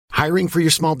Hiring for your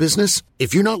small business?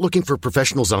 If you're not looking for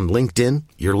professionals on LinkedIn,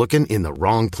 you're looking in the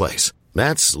wrong place.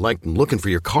 That's like looking for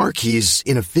your car keys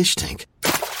in a fish tank.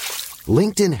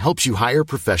 LinkedIn helps you hire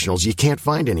professionals you can't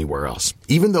find anywhere else,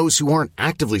 even those who aren't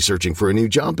actively searching for a new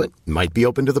job but might be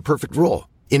open to the perfect role.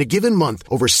 In a given month,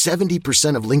 over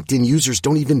 70% of LinkedIn users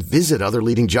don't even visit other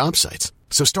leading job sites.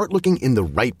 So start looking in the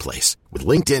right place. With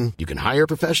LinkedIn, you can hire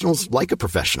professionals like a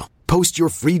professional. Post your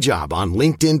free job on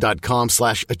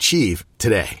linkedin.com/achieve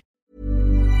today.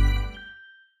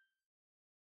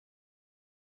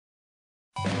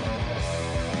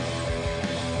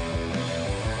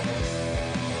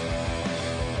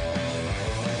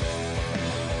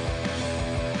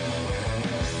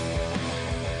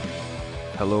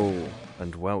 Hello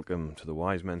and welcome to the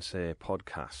Wise Men Say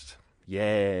podcast.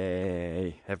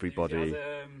 Yay, everybody.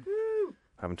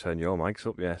 Haven't turned your mics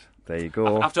up yet. There you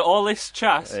go. After all this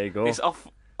chat, there you go. This off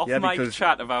mic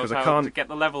chat about how to get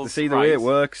the levels See, the way it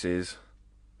works is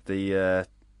the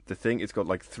thing, it's got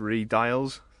like 3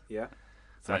 dials. Yeah.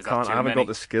 So I haven't got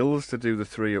the skills to do the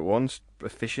 3 at once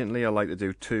efficiently. I like to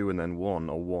do 2 and then 1,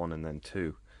 or 1 and then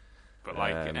 2. But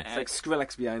like, It's like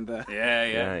Skrillex behind there.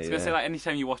 Yeah. I was gonna say, like,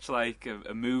 anytime you watch like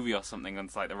a movie or something, and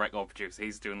it's like the record producer,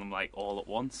 he's doing them like all at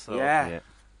once. So, Yeah.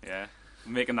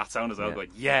 making that sound as well,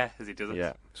 going as he does it.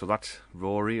 Yeah. So that's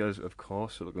Rory, of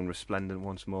course, looking resplendent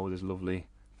once more with his lovely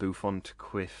bouffant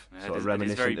quiff, sort of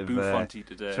reminiscent very of. bouffanty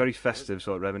today. It's very festive,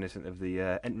 sort of reminiscent of the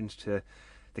entrance to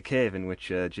the cave in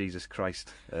which Jesus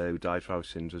Christ, who died for our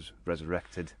sins, was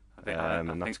resurrected. I and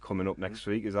that's think, coming up next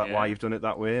week. Is that why you've done it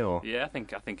that way, or? Yeah, I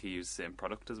think he used the same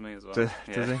product as me as well. Does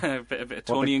he? a bit of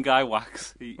Tony and Guy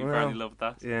wax. He apparently loved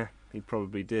that. Yeah, he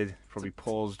probably did. Probably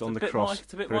paused on the bit cross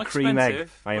it's a bit for more a cream egg.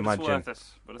 expensive, I but imagine. It's worth it.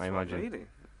 But it's I worth it. imagine. Really?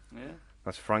 Yeah.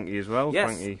 That's Frankie as well.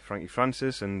 Yes. Frankie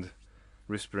Francis and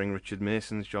Whispering Richard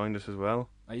Mason's joined us as well.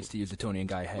 I used to use the Tony and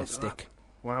Guy hair stick.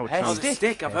 Wow, it Hair sounds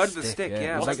stick. I've heard of the stick.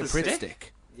 Yeah. It was What's like a the Pritt stick?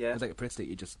 stick. Yeah. It was like a Pritt stick.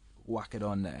 You just whack it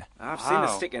on there. I've seen the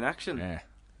stick in action.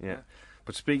 Yeah.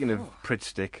 But speaking of Pritt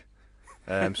stick,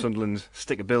 Sunderland's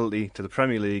stickability to the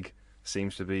Premier League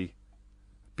seems to be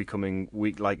becoming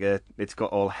weak. Like it's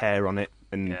got all hair on it,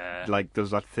 and like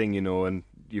does that thing, and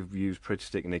you've used Pritt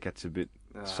stick and it gets a bit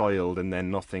soiled, and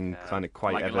then nothing kind of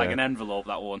quite ever. Like an envelope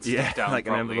that won't stick down. Like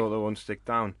probably. an envelope that won't stick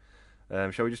down.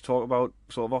 Shall we just talk about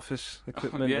sort of office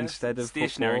equipment instead of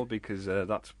stationary football, because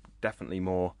that's definitely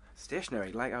more.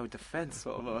 Stationary, like our defence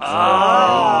sort of.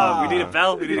 We need a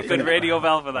bell. We need a good radio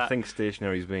bell for that. I think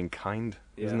stationary is being kind,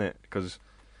 isn't it? Because,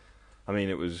 I mean,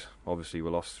 it was obviously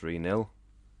we lost 3-0.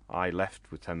 I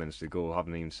left with 10 minutes to go.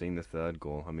 Haven't even seen the third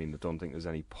goal. I mean, I don't think there's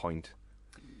any point.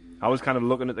 I was kind of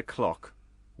looking at the clock,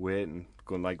 waiting,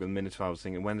 going like with minutes. I was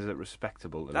thinking, when is it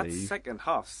respectable to That leave? second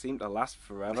half seemed to last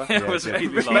forever. It was really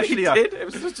It long. really did. It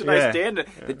was such a nice day, and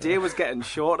the day was getting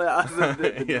shorter as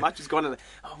the match was going.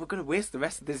 We're going to waste the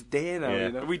rest of this day now.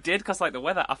 Yeah. We did, because like the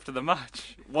weather after the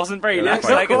match wasn't very Yeah, nice.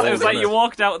 quite Like, cold, it was like wasn't you it?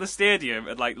 walked out of the stadium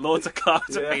and like loads of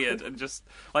clouds Yeah. appeared, and just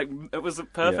like it was a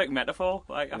perfect metaphor.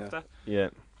 Like after. Yeah.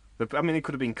 I mean, it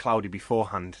could have been cloudy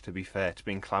beforehand, to be fair. It's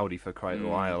been cloudy for quite a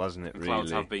while, hasn't it, The really?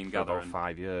 clouds have been for about gathering.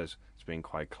 5 years. It's been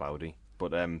quite cloudy.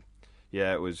 But,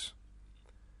 yeah, it was...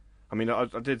 I mean, I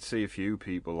did see a few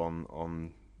people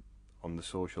on the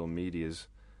social medias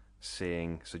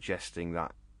suggesting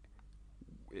that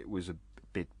it was a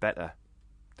bit better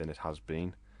than it has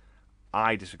been.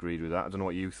 I disagreed with that. I don't know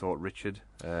what you thought, Richard.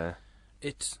 At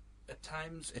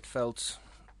times it felt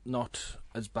not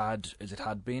as bad as it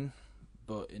had been,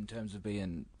 but in terms of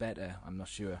being better, I'm not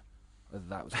sure whether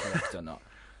that was correct or not.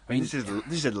 I mean, this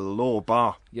is a low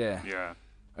bar. Yeah. Yeah.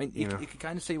 I mean, you could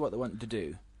kind of see what they wanted to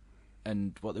do,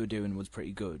 and what they were doing was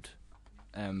pretty good.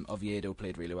 Oviedo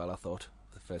played really well, I thought.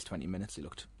 For the first 20 minutes, he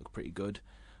looked pretty good,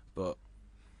 but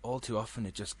all too often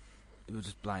it was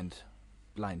just blind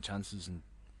chances, and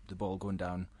the ball going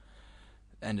down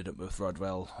ended up with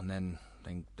Rodwell, and then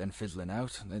fizzling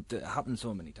out. It happened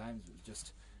so many times. It was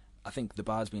just, I think the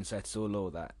bar's been set so low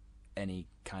that any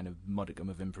kind of modicum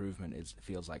of improvement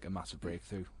feels like a massive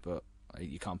breakthrough, but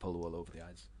you can't pull the wool over the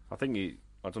eyes. I think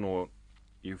I don't know what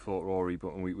you thought, Rory,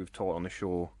 but we've talked on the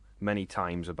show many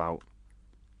times about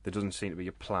there doesn't seem to be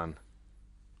a plan.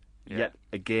 Yeah. Yet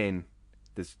again,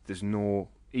 there's no.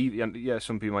 Yeah,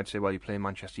 some people might say, well, you're playing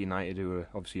Manchester United, who are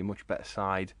obviously a much better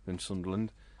side than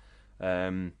Sunderland.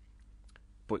 But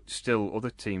still,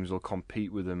 other teams will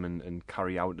compete with them and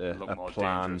carry out a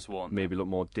plan, maybe look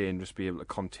more dangerous, be able to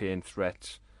contain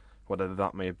threats, whatever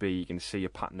that may be. You can see a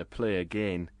pattern of play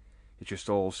again. It just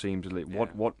all seems a little.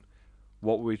 Yeah.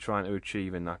 What were we trying to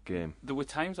achieve in that game? There were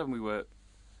times when we were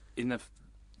in the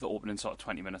the opening sort of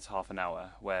 20 minutes, half an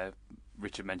hour, where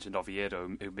Richard mentioned Oviedo,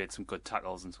 who made some good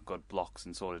tackles and some good blocks,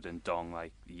 and so did Ndong,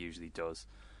 like he usually does.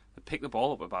 They pick the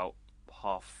ball up about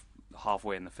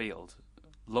halfway in the field,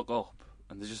 look up,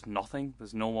 and there's just nothing.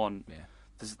 There's no one. Yeah.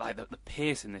 There's like the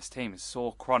pace in this team is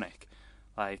so chronic.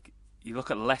 Like you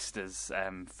look at Leicester's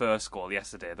first goal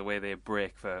yesterday, the way they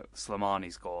break for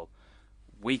Slimani's goal.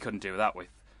 We couldn't do that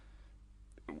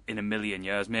in a million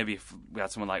years. Maybe if we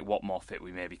had someone like Watmore fit,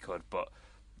 we maybe could, but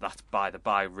that's by the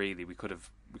by. Really, we could have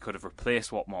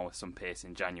replaced Watmore with some pace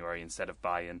in January instead of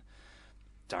buying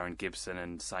Darren Gibson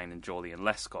and signing Jolie and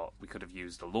Lescott. We could have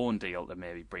used a loan deal to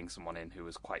maybe bring someone in who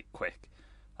was quite quick.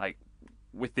 Like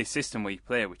with this system we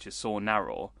play, which is so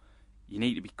narrow, you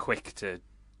need to be quick to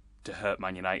hurt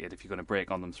Man United if you're going to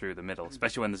break on them through the middle,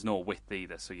 especially when there's no width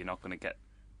either. So you're not going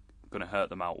to hurt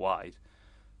them out wide.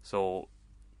 So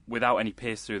without any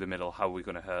pace through the middle, how are we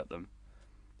going to hurt them?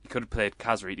 You could have played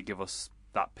Khazri to give us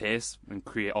that pace and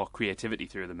creativity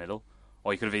through the middle,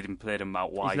 or you could have even played him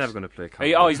out wide. He's never going to play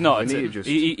Khazri. Oh, he's not.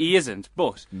 He isn't.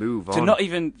 But move on. To not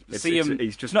even see him,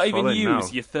 he's just not even use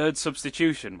now. your third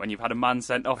substitution when you've had a man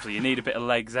sent off, so you need a bit of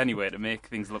legs anyway to make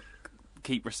things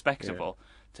keep respectable. Yeah.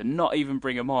 To not even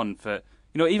bring him on for,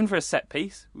 even for a set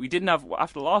piece, we didn't have,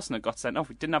 after Larson had got sent off,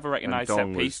 we didn't have a recognised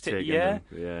set piece.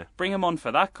 Bring him on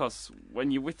for that, because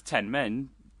when you're with 10 men,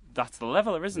 that's the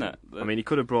leveler, isn't it? I mean, he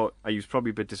could have brought. He was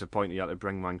probably a bit disappointed he had to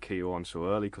bring Manquillo on so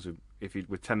early, because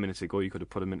with 10 minutes to go, you could have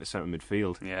put him into centre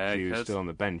midfield. Yeah, he was still on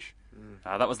the bench.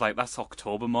 That's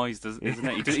October Moyes, isn't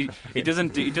it? He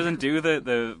doesn't do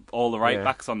the all the right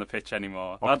backs on the pitch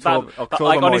anymore. October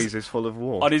Moyes is full of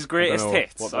war. On his greatest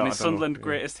hits, on his Sunderland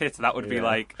greatest hits, that would be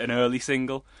like an early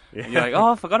single. Yeah. And you're like,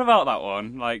 I forgot about that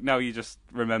one. Like now you just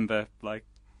remember like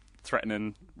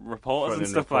threatening reporters and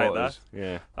stuff like that.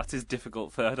 Yeah, that's his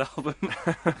difficult third album.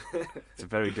 It's a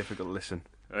very difficult listen.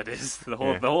 It is. The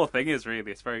whole thing is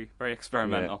really. It's very very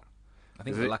experimental. I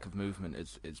think the lack of movement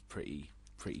is pretty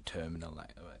terminal. Like,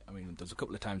 I mean, there's a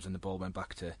couple of times when the ball went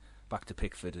back to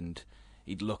Pickford and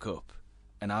he'd look up,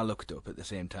 and I looked up at the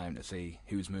same time to see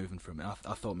who was moving from it.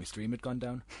 I thought my stream had gone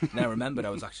down. And I remembered I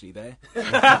was actually there. There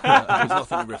was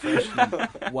nothing to refresh.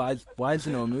 Why is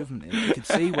there no movement? You could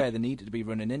see where they needed to be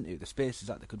running into, the spaces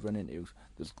that they could run into.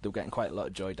 They were getting quite a lot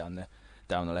of joy down the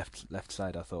left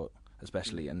side, I thought,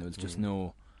 especially, and there was just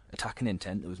no attacking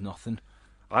intent. There was nothing.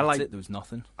 There was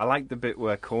nothing. I liked the bit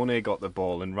where Kone got the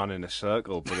ball and ran in a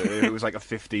circle, but it was like a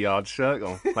 50-yard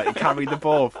circle. Like he carried the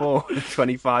ball for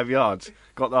 25 yards,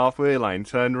 got the halfway line,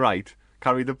 turned right,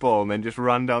 carried the ball, and then just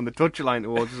ran down the touchline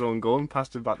towards his own goal and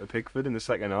passed it back to Pickford in the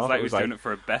second half. It was like doing it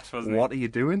for a bet, wasn't it? What are you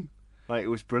doing? Like, it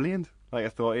was brilliant. Like, I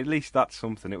thought, at least that's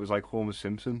something. It was like Homer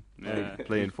Simpson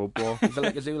playing football. It was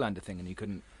like a Zoolander thing, and you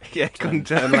couldn't... Yeah, couldn't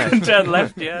turn left. Turn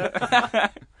left, yeah.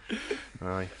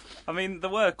 Aye. I mean, they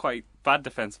were quite bad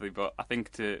defensively, but I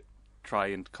think to try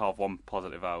and carve one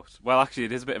positive out... Well, actually,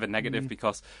 it is a bit of a negative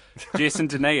because Jason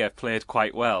Denayer played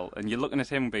quite well, and you're looking at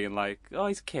him being like,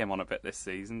 he's came on a bit this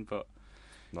season, but...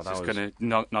 Not ours. Just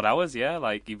gonna, not ours, yeah.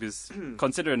 Like, he was...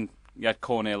 considering he had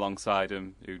Kone alongside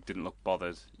him, who didn't look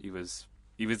bothered, he was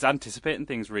anticipating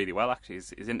things really well, actually.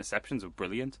 His interceptions were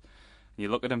brilliant. And you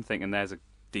look at him thinking there's a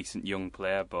decent young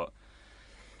player, but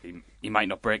he might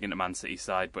not break into Man City's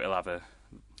side, but he'll have a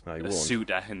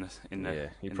suitor in the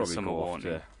summer, won't he?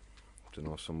 I don't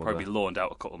know, probably be loaned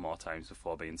out a couple more times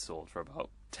before being sold for about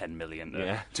 10 million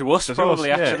to us,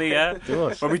 probably, actually, yeah. To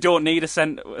us. But we don't need a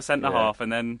centre half,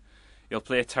 and then he'll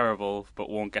play terrible, but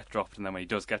won't get dropped, and then when he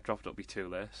does get dropped, it'll be too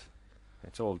late.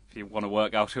 It's all. If you want to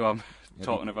work out who I'm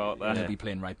talking about there. He'll be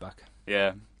playing right back.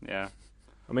 Yeah.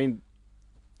 I mean,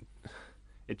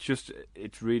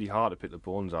 it's really hard to pick the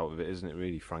bones out of it, isn't it,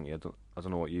 really, Frankie? I don't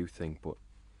know what you think, but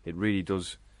it really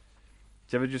does.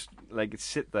 Do you ever just,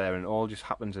 sit there and it all just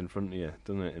happens in front of you,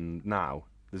 doesn't it? And now,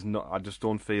 I just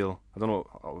don't feel, I don't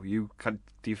know,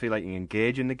 do you feel like you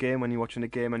engage in the game when you're watching the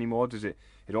game anymore? Does it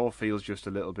all feels just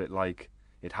a little bit like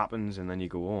it happens and then you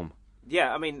go home?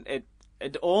 Yeah, I mean, it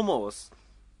almost,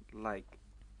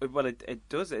 it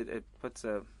does, it puts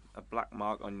a black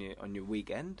mark on your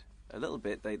weekend, a little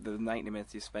bit, the 90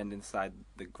 minutes you spend inside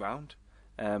the ground,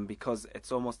 because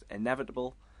it's almost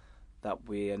inevitable that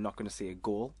we are not going to see a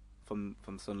goal from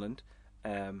Sunderland.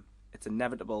 It's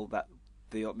inevitable that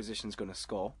the opposition's going to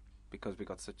score because we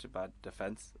got such a bad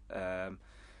defence.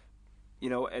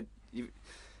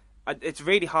 It's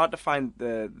really hard to find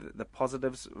the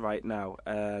positives right now,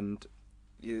 and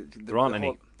there aren't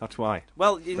any. That's why.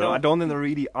 Well, I don't think there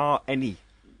really are any.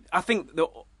 I think the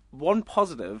one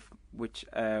positive which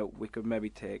we could maybe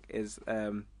take is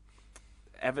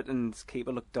Everton's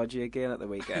keeper looked dodgy again at the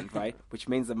weekend, right? Which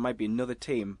means there might be another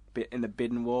team in the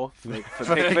bidding war for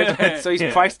Pickford. So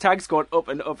his price tag's going up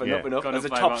and up and up and up. Gone As up the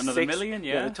by top about another 6, million,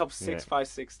 the top 6, 5,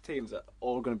 6 teams are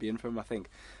all going to be in for him, I think.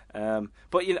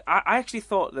 But I actually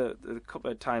thought that a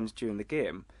couple of times during the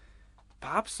game,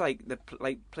 perhaps like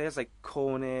players like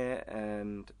Kone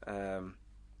and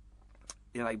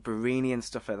like Barini and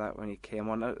stuff like that when he came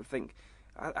on, I think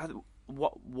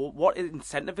what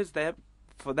incentive is there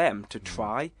for them to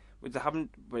try?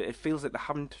 It feels like they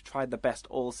haven't tried the best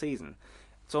all season.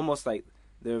 It's almost like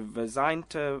they're resigned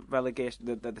to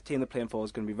relegation. The team they're playing for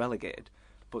is going to be relegated,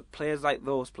 but players like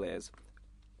those players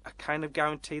are kind of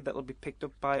guaranteed that they'll be picked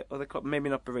up by other clubs. Maybe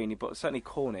not Barini, but certainly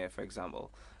Kone, for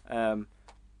example, are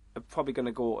probably going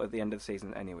to go at the end of the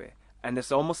season anyway. And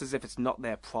it's almost as if it's not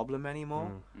their problem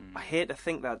anymore. I hate to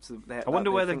think that. I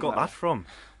wonder where they've got that from.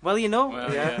 Well,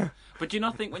 yeah. But do you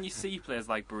not think when you see players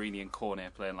like Barini and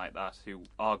Kone playing like that, who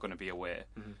are going to be away,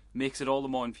 makes it all the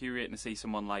more infuriating to see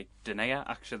someone like Denayer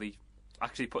actually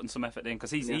putting some effort in?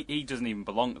 Because he doesn't even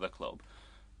belong to the club,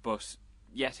 but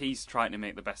yet he's trying to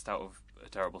make the best out of a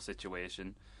terrible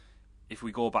situation. If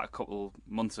we go back a couple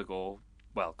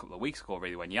of weeks ago,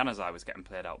 really, when Januzaj was getting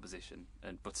played out of position,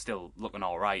 but still looking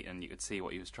all right, and you could see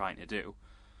what he was trying to do.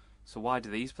 So why do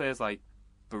these players like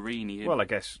Barini? Well, I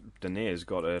guess Denayer's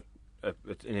got an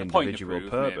individual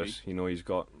purpose. Maybe. He's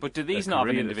got. But do these not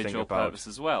have an individual purpose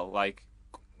as well? Like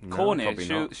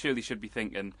Kone surely should be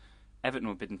thinking, Everton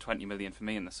were bidding 20 million for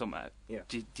me in the summer. Yeah.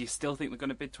 Do you still think they're going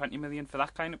to bid 20 million for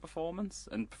that kind of performance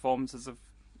and performances of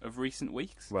recent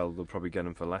weeks? Well, they'll probably get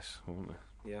him for less, won't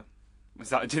they? Yeah.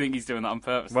 Do you think he's doing that on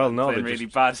purpose? Well, no, they're really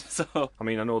bad. So I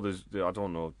mean, I know I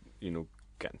don't know,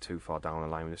 getting too far down the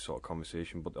line with this sort of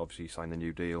conversation, but obviously he signed a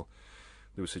new deal.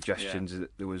 There were suggestions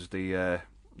that there was the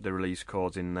release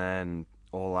clause in there and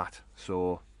all that.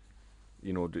 So,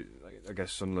 I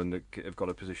guess Sunderland have got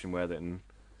a position where they can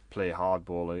play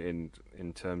hardball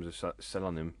in terms of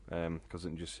selling him, because they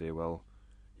can just say, well,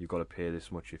 you've got to pay this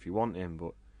much if you want him.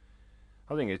 But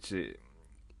I think it's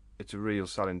a real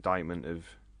sad indictment of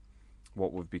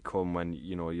what we've become when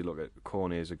you look at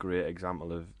Kone as a great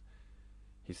example of.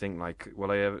 You think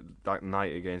that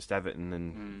night against Everton,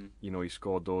 and he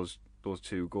scored those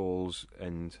 2 goals,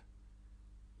 and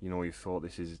you thought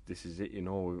this is it.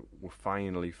 We've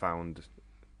finally found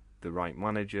the right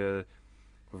manager.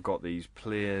 We've got these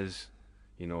players.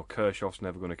 Kirchhoff's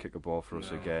never going to kick a ball for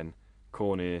us again.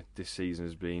 Kone this season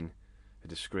has been a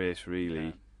disgrace,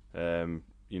 really. Yeah.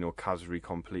 Kazri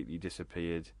completely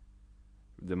disappeared.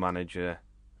 The manager,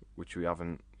 which we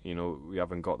haven't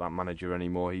got that manager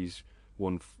anymore. He's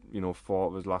won, 4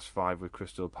 of his last 5 with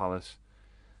Crystal Palace.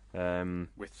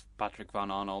 With Patrick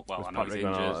Van Arnold, I know he's Patrick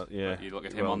injured. Yeah. But you look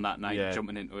at him on that night,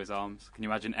 jumping into his arms. Can you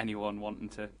imagine anyone wanting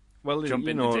to jump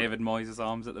into David Moyes'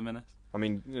 arms at the minute? I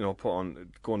mean,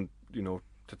 going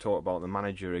to talk about the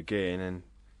manager again, and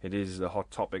it is the hot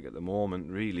topic at the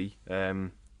moment, really. I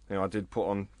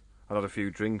had a few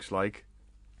drinks,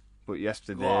 but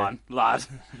yesterday. Go on, lad.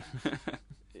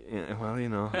 Yeah, well,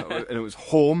 and it was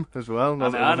home as well.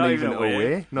 Not even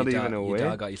away. Not even away. Your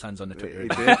dad got his hands on the Twitter.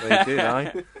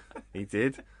 He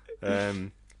did. He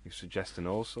was suggesting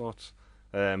all sorts.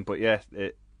 But yeah,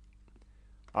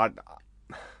 I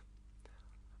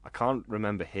can't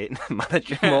remember hating the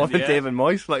manager more than David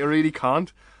Moyes. I really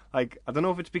can't. I don't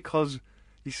know if it's because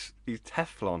he's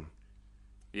Teflon.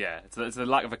 Yeah, it's a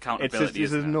lack of accountability.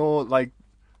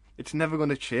 It's never going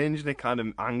to change, and it kind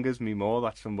of angers me more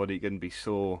that somebody can be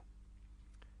so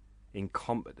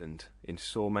incompetent in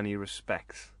so many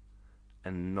respects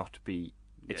and not be.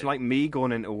 Yeah. It's like me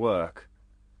going into work,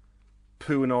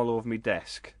 pooing all over my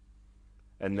desk,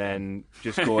 and then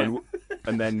just going,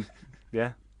 and then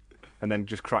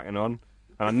just cracking on.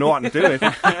 And I know I can do it.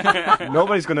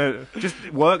 Nobody's going to. Just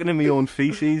working in my own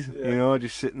feces,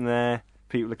 just sitting there.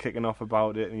 People are kicking off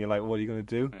about it, and you're like, what are you going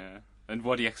to do? Yeah. And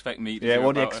what do you expect me to do? Yeah,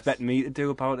 what do you expect me to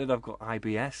do about it? I've got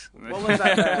IBS. What was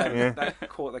that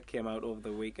quote that came out over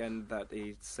the weekend that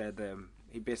he said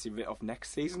he basically writ off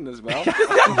next season as well? Did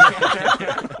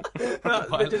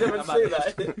anyone say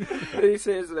that? He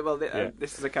says,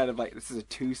 this is a kind of this is a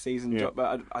 2-season job.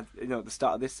 But at the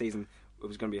start of this season, it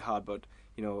was going to be hard, but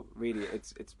really,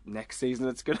 it's next season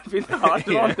it's going to be the hard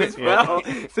one as well.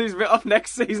 So he's written off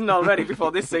next season already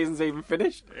before this season's even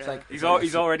finished. Yeah. He's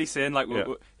already saying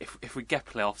if we get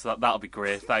playoffs, that'll be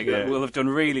great. We'll have done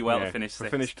really well to finish 6th.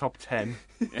 Finish top 10.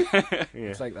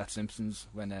 It's like that Simpsons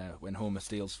when Homer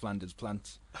steals Flanders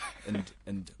plants,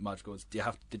 and Marge goes, "Did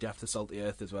you have to salt the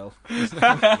earth as well?"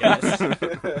 Yes.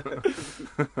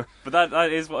 But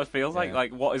that is what it feels like.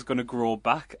 Like, what is going to grow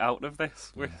back out of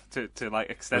this to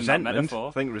extend that metaphor?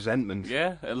 before. think resentment.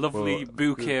 Yeah, a lovely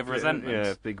bouquet of resentment.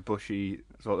 Yeah, big bushy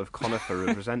sort of conifer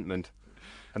of resentment.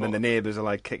 And then the neighbours are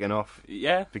like kicking off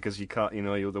Yeah. because you can't, they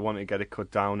want to get it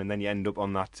cut down, and then you end up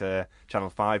on that Channel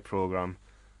 5 programme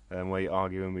where you're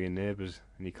arguing with your neighbours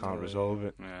and you can't resolve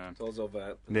it. Yeah. It's all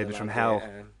over Neighbours the from land, hell.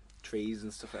 Trees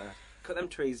and stuff like that. Cut them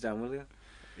trees down, will you?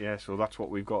 Yeah, so that's what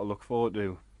we've got to look forward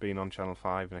to, being on Channel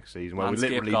 5 next season. Well, we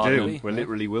Landscape literally gardening. do. We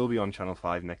literally will be on Channel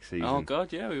 5 next season. Oh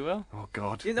God, yeah, we will. Oh,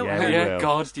 God. You know yeah, what? we Yeah, will.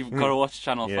 God, you've got to watch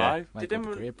Channel Yeah. 5. Might Did be a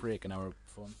anyone- great break in our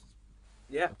performance.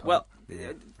 Yeah. Apart- Well,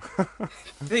 Yeah.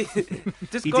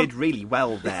 just He go- did really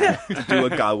well there to do a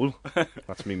goal.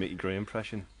 That's me Mickey Gray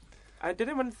impression. I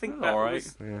didn't even think Oh, that alright.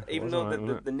 was, Yeah, it even was though alright, the,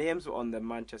 wasn't the names were on the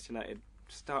Manchester United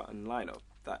starting lineup,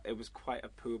 that it was quite a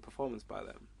poor performance by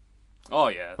them. Oh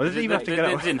yeah. Well, they didn't even have to get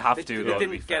they it- didn't have They, to they though. to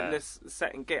be didn't get fair. this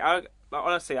second game.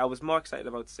 Honestly, I was more excited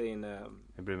about seeing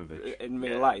Ibrahimovic. in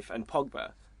real Yeah. life and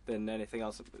Pogba than anything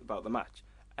else about the match,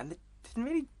 and they didn't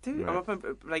really do.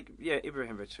 Right.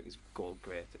 Ibrahimovic took his goal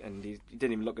great, and he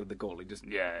didn't even look at the goal. He just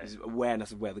his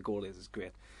awareness of where the goal is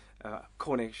great.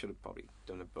 Kone should have probably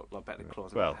done a lot better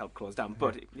to help close down,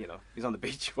 but he's on the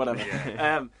beach, whatever.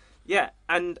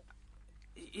 And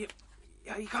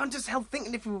you can't just help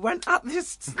thinking if we went at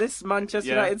this Manchester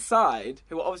Yeah. United side,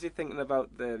 who are obviously thinking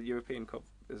about the European Cup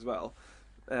as well.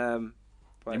 The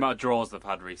amount of draws they've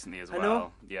had recently as I well.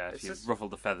 know. Yeah, It's if you just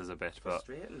ruffled the feathers a bit, but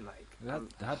frustrating, like.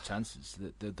 They had chances.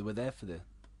 They were there for the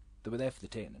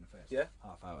taking in the first Yeah.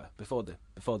 half hour before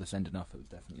the sending off. It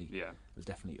was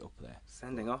definitely up there.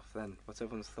 Sending off, then. What's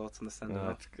everyone's thoughts on the sending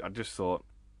No, off? I just thought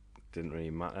it didn't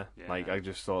really matter. Yeah. Like, I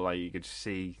just thought, like, you could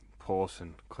see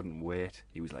Pawson couldn't wait.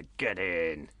 He was like, get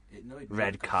in! It annoyed me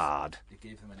Red because card. It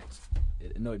gave them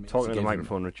it annoyed me. Talking to It the gave them-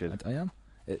 microphone, Richard. I am.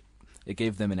 It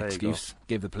gave them an There you excuse.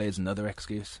 Gave the players another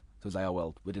excuse. So it was like, oh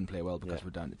well, we didn't play well because Yeah.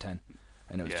 we're down to 10,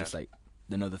 and it was Yeah. just like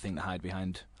another thing to hide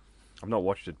behind. I've not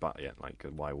watched it back yet. Like,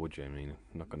 why would you? I mean,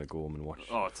 I'm not going to go home and watch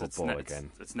football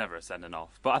again. It's never a sending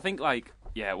off. But I think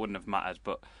it wouldn't have mattered.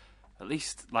 But at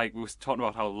least we was talking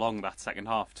about how long that second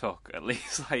half took. At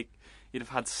least you'd have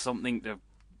had something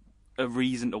a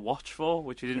reason to watch for,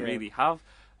 which you didn't really have.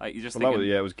 Like you just Well, thinking,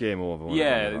 it was game over. wasn't it, when yeah,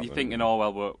 that you're happened? thinking, oh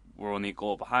well, we're only a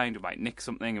goal behind. We might nick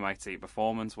something. We might see a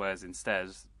performance. Whereas instead,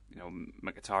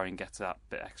 Mkhitaryan gets that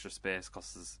bit extra space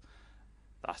because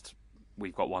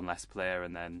we've got one less player,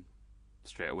 and then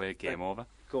straight away game over.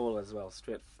 Goal as well,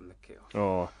 straight from the kickoff.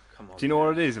 Oh, Come on. do you know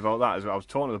what it is about that? I was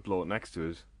talking to the bloke next to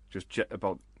us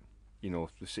about the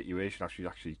situation.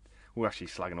 Actually, we're actually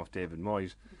slagging off David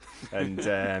Moyes, and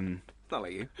It's not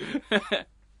like you.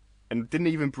 and didn't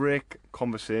even break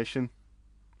conversation,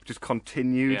 just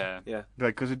continued. Yeah. Yeah.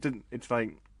 Like, because it didn't. It's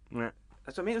like, meh.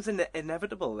 That's what I mean. It was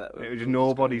inevitable that It was just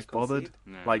nobody's bothered.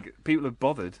 Yeah. Like, people are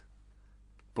bothered,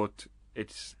 but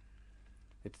it's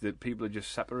that people are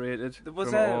just separated There was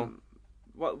from it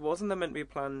all. wasn't there meant to be a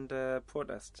planned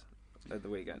protest at the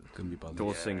weekend? Couldn't be bothered.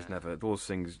 Those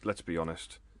things, let's be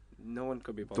honest, No one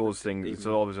could be bothered. those things, even- there's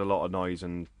always a lot of noise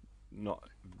and not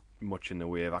much in the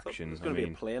way of action. There's going to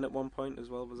be a plane at one point as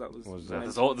well. Was there?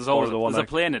 There's Or always the one there's a that-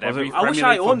 plane at was every it- I wish Premier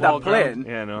I League owned football that ground.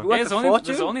 plane. Yeah, no. We went There's for only, fortune.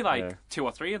 there's only Yeah. 2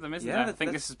 or 3 of them, isn't Yeah, there? I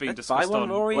think let's- this has been let's buy discussed one, on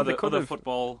Rory. other, They could other have.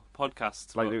 football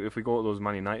podcasts. Like, but if we go to those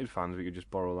Man United fans, we could just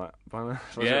borrow that banner.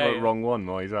 Was Yeah, it yeah. wrong one,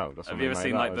 Moyes out? Or have something you ever like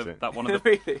seen that, was it? that one of the?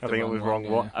 Really? I think it was wrong wrong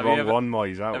one, one. yeah. Have you Wrong ever- one,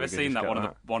 Moyes out. Ever We could seen just that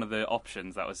get one of the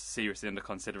options that was seriously under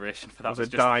consideration for that Was was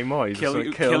it just Die Moyes?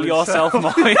 kill, Kill yourself,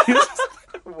 Moyes.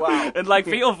 Wow. And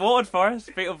people voted for it.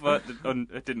 People voted, and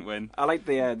it didn't win. I like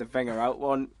the Wenger out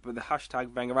one with the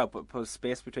hashtag Wenger out, but put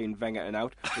space between Wenger and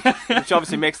out, which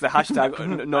obviously makes the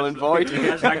hashtag null and void.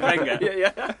 Hashtag Wenger.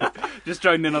 yeah. Just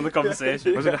joining in on the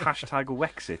conversation. Was it a hashtag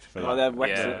Wexit? For Oh, that? they're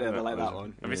Wexit, Yeah. they like that Was it?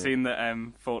 one. Have you seen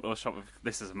the Photoshop of,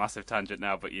 this is a massive tangent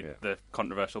now, but Yeah. the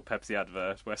controversial Pepsi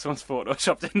advert where someone's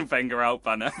Photoshopped in Wenger out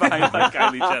banner behind like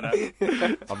Kylie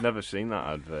Jenner. I've never seen that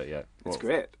advert yet. It's What?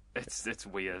 great. It's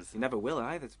weird. You never will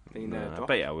either. It's been No, I dropped.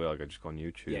 bet you I will. I could just go on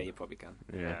YouTube. Yeah, you probably can.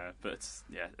 Yeah. But it's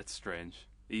strange.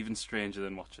 Even stranger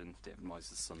than watching David Moyes'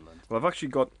 Sunderland. Well, I've actually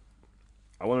got.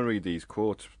 I want to read these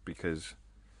quotes because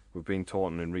we've been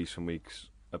talking in recent weeks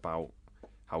about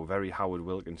how very Howard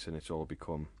Wilkinson it's all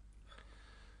become.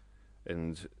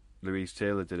 And Louise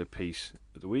Taylor did a piece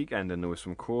at the weekend, and there were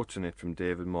some quotes in it from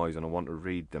David Moyes, and I want to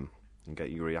read them and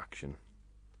get your reaction.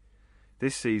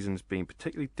 This season's been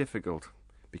particularly difficult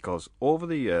because over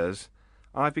the years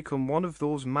I've become one of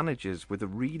those managers with a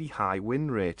really high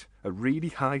win rate, a really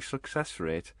high success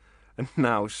rate, and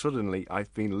now suddenly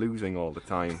I've been losing all the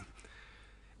time.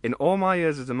 In all my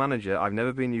years as a manager, I've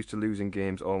never been used to losing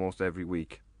games almost every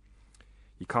week.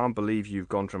 You can't believe you've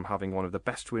gone from having one of the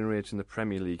best win rates in the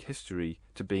Premier League history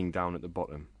to being down at the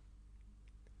bottom.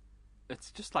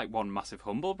 it's just like one massive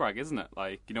humble brag, isn't it?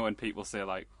 Like, you know, when people say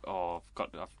like, "Oh,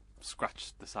 I've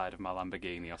scratched the side of my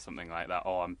Lamborghini" or something like that,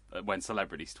 or when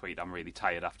celebrities tweet, "I'm really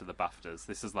tired after the BAFTAs."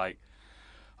 This is like,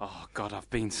 oh God, I've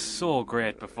been so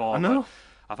great before. I know.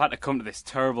 I've had to come to this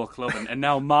terrible club, and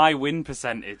now my win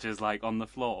percentage is like on the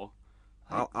floor.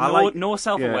 No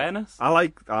self-awareness.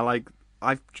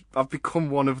 I've become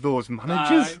one of those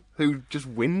managers who just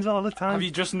wins all the time. Have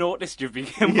you just noticed you've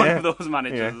become one of those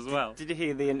managers as well? Did you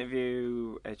hear the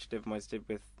interview David Moyes did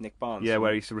with Nick Barnes? Yeah,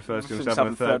 where he refers to himself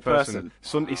in third person.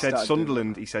 He said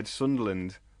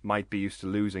Sunderland might be used to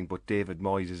losing, but David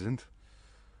Moyes isn't.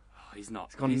 Oh, he's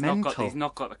not. He's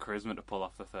not got the charisma to pull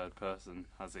off the third person,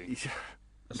 has he?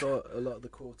 I saw a lot of the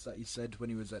quotes that he said when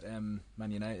he was at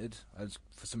Man United.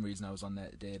 For some reason, I was on there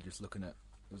today just looking at.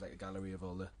 It was like a gallery of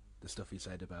all the stuff he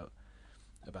said about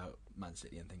Man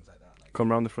City and things like that. Like,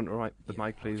 come round the front right, the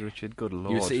mic, please, Richard. Good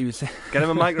Lord. He was Get him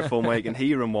a microphone where he can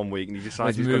hear him one week, and he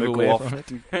decides he's going to go off.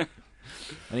 I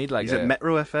need like he's at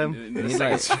Metro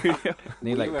FM.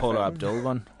 Need like Paulo Abdul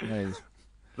one.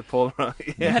 The Paulo,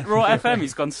 Metro FM.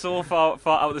 He's gone so far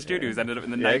out of the studio. He's ended up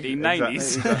in the 1990s.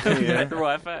 Exactly,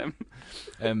 Metro FM.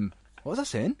 What was I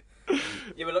saying?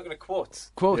 You were looking at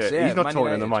quotes. Yeah. He's not Man talking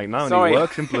United. in the mic now, Sorry. and he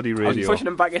works in bloody radio. I was pushing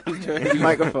him back into the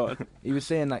microphone. He was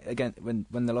saying, like, again, when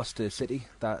they lost to City,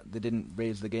 that they didn't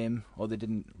raise the game, or they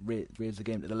didn't raise the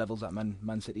game to the levels that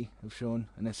Man City have shown,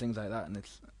 and there's things like that, and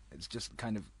it's just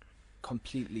kind of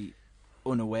completely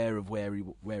unaware of where he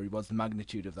was, the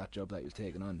magnitude of that job that he was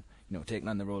taking on. You know, taking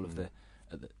on the role of the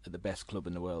best club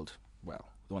in the world, well,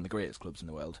 one of the greatest clubs in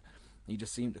the world. He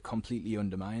just seemed to completely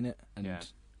undermine it,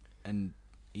 and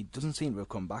he doesn't seem to have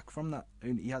come back from that. I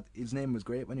mean, his name was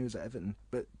great when he was at Everton,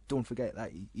 but don't forget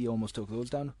that he almost took those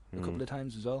down a couple of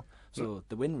times as well. So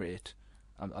the win rate,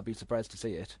 I'd be surprised to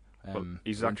see it.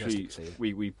 He's actually,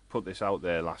 we put this out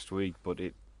there last week, but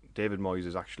David Moyes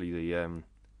is actually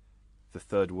the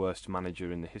third worst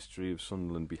manager in the history of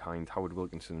Sunderland, behind Howard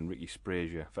Wilkinson and Ricky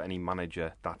Sprazier, for any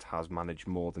manager that has managed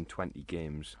more than 20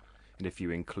 games. And if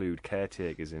you include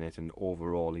caretakers in it, and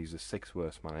overall he's the sixth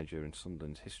worst manager in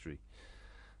Sunderland's history.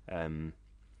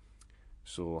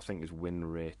 So I think his win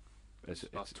rate is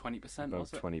about 20%.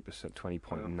 About 20%,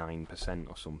 20.9%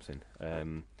 or something.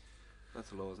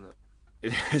 That's low, isn't it?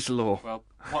 It is low. Well,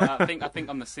 I think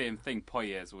on the same thing,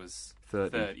 Poyet's was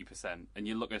 30%, and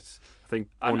you look at. I think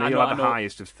O'Neill had the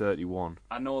highest of 31.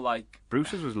 I know, like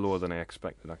Bruce's was lower than I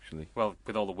expected, actually. Well,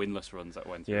 with all the winless runs that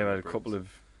went through. Yeah, he had a couple of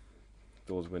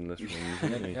those winless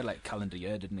runs. He had like calendar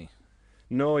year, didn't he?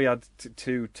 No, he had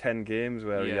 10 games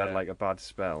where he had like a bad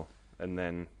spell, and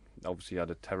then obviously had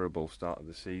a terrible start of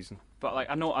the season. But like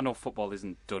I know football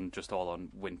isn't done just all on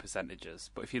win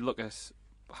percentages, but if you look at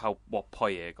what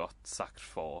Poyet got sacked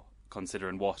for,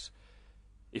 considering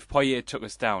if Poyet took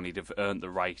us down, he'd have earned the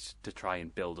right to try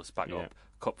and build us back up.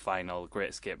 Cup final, great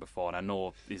escape before, and I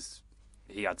know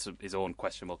he had his own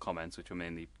questionable comments, which were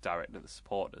mainly directed at the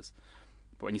supporters.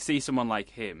 But when you see someone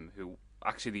like him, who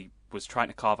actually was trying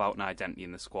to carve out an identity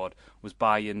in the squad, was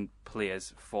buying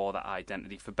players for that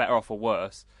identity, for better or for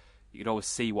worse, you could always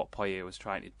see what Poyet was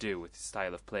trying to do with his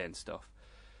style of play and stuff.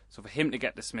 So for him to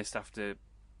get dismissed after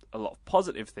a lot of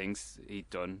positive things he'd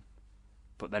done,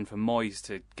 but then for Moyes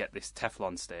to get this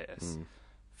Teflon status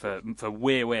for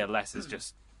way less is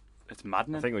just, it's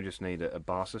maddening. I think we just need a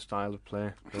Barca style of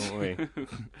play, don't we?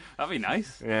 That'd be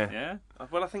nice. Yeah.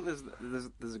 Well, I think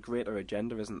there's a greater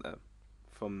agenda, isn't there,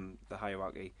 from the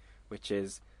hierarchy, which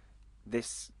is the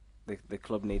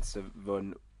club needs to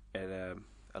run at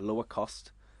a lower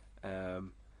cost,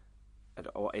 in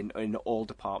all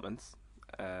departments,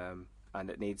 and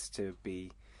it needs to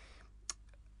be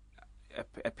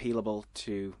appealable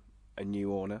to a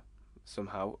new owner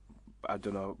somehow. I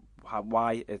don't know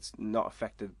why it's not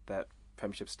affected that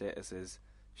Premiership status is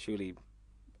surely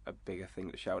a bigger thing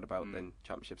to shout about than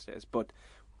Championship status. But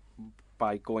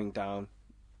by going down,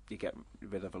 you get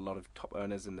rid of a lot of top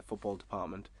earners in the football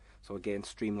department. So again,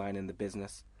 streamlining the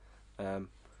business.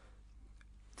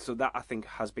 So that, I think,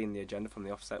 has been the agenda from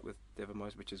the offset with David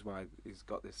Moyes, which is why he's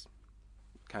got this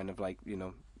kind of like, we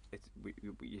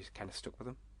kind of stuck with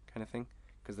him kind of thing,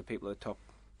 because the people at the top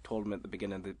told him at the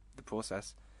beginning of the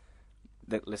process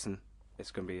that, listen,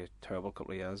 it's going to be a terrible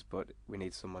couple of years, but we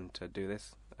need someone to do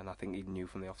this, and I think he knew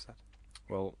from the offset.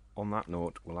 Well, on that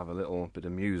note, we'll have a little bit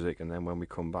of music, and then when we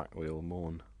come back, we'll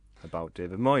mourn about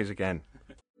David Moyes again.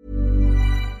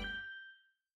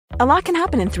 A lot can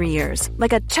happen in 3 years,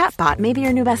 like a chatbot may be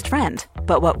your new best friend.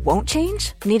 But what won't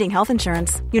change? Needing health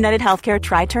insurance. United Healthcare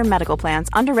Tri-Term Medical Plans,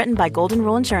 underwritten by Golden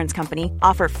Rule Insurance Company,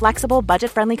 offer flexible,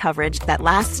 budget-friendly coverage that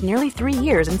lasts nearly 3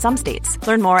 years in some states.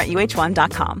 Learn more at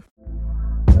UH1.com.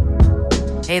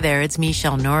 Hey there, it's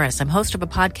Michelle Norris. I'm host of a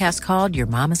podcast called Your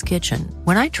Mama's Kitchen.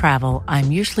 When I travel,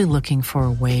 I'm usually looking for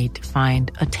a way to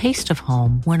find a taste of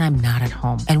home when I'm not at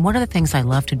home. And one of the things I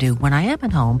love to do when I am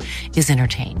at home is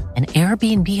entertain. And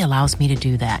Airbnb allows me to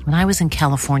do that. When I was in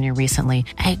California recently,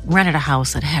 I rented a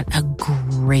house that had a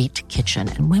great kitchen.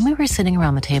 And when we were sitting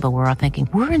around the table, we were all thinking,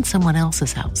 we're in someone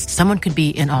else's house. Someone could be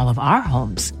in all of our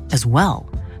homes as well.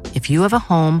 If you have a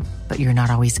home, but you're not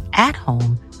always at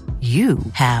home, you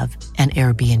have an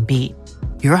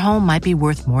Airbnb. Your home might be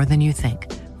worth more than you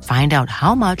think. Find out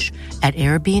how much at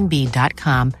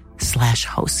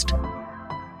airbnb.com/host.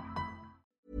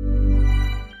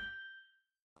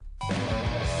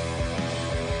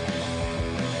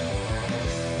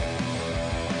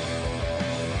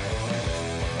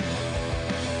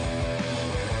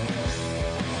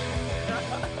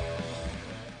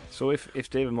 So if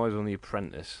David Moyes was on The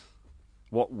Apprentice,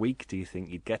 what week do you think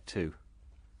he'd get to?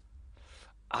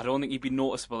 I don't think he'd be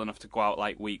noticeable enough to go out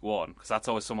like week one, because that's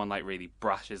always someone like really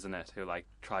brash, isn't it? Who like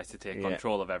tries to take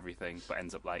control of everything, but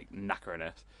ends up like knackering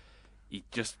it.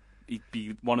 He'd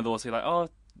be one of those who like, oh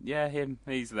yeah,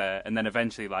 he's there, and then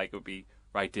eventually like it would be,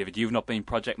 right, David, you've not been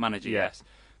project manager yet, so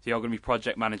you're going to be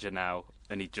project manager now,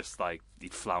 and he'd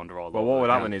flounder all over. Well, what would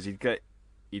happen is he'd get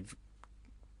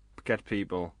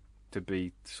people to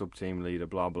be sub-team leader,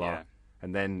 blah blah,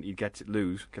 and then he'd get it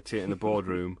in the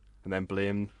boardroom. And then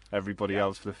blame everybody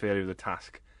else for the failure of the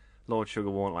task. Lord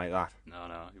Sugar won't like that. No,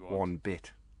 he won't. One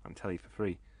bit. I'm telling you for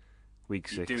free. Week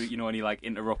 6. When he like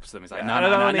interrupts them, he's like, no, I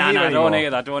don't want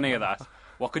to hear that.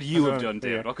 What could you have done,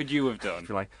 David? What could you have done?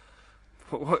 You're like,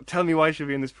 tell me why I should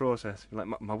be in this process. You're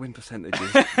like, my win percentage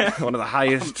is one of the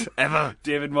highest ever.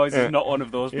 David Moyes is not one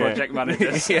of those project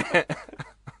managers.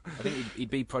 I think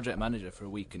he'd be project manager for a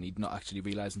week, and he'd not actually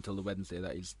realise until the Wednesday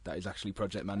that he's actually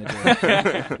project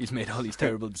manager. He's made all these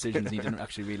terrible decisions, and he didn't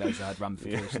actually realise they had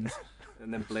ramifications.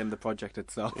 And then blame the project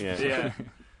itself. Yeah.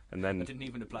 And then I didn't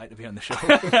even apply to be on the show.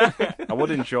 I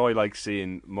would enjoy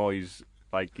seeing Moyes,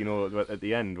 at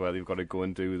the end where they've got to go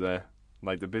and do the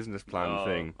business plan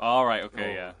thing. All right,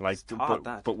 okay, yeah.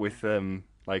 But with him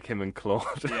and Claude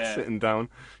sitting down,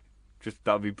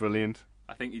 that'd be brilliant.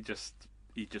 I think he'd just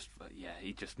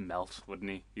melt, wouldn't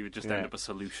he? He would just end up a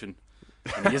solution,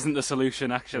 and he isn't the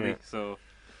solution actually. So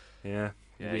yeah,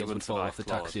 he wouldn't fall off the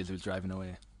taxi as he was driving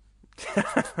away.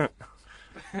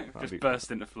 Just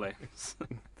burst into flames.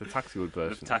 The taxi would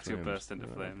burst. The taxi would burst into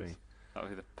flames. That would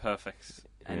be the perfect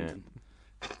ending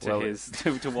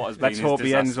to what has been. Let's hope his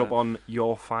he ends disaster. up on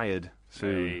You're Fired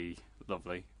soon. Hey,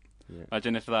 lovely. Yeah.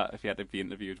 Imagine if he had to be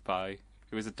interviewed by,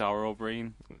 who is it, Dara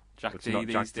O'Brien? Jack It's D not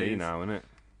these Jack days. D now, isn't it?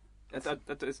 It's not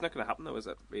going to happen though, is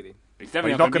it? Really? He's He's not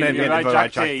going to be interviewed by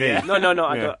Jack D. Yeah.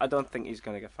 No. I don't think he's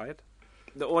going to get fired.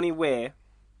 The only way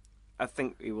I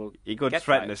think he will. He could get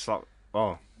threaten fired. to slap.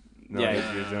 Oh. No,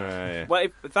 Yeah. Well,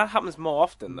 if that happens more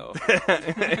often though,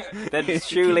 then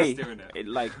surely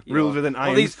Ruled with an iron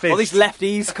all these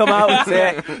lefties come out and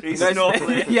say,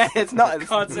 it's not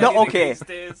okay.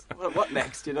 What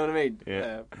next? You know what I mean?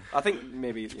 Yeah. I think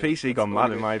maybe It's PC gone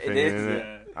mad, in my opinion. It is. Isn't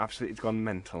it? Absolutely, it's gone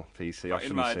mental. PC. I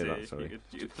shouldn't say that. Sorry.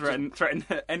 You could threaten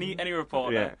any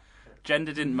reporter. Yeah.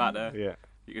 Gender didn't matter. Yeah.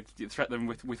 You could threaten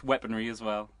them with weaponry as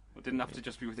well. It didn't have to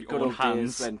just be with your Good own old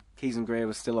hands. days when Keys and Gray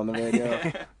was still on the radio.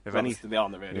 They're on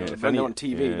the radio. Yeah, When they're on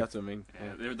TV, that's what I mean.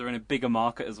 Yeah, they're in a bigger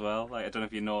market as well. I don't know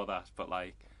if you know that, but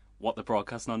what they're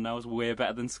broadcasting on now is way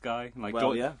better than Sky.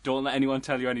 Don't let anyone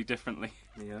tell you any differently.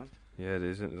 Yeah. Yeah, it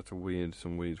isn't. That's some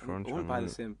weird front. Owned by the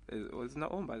same. It's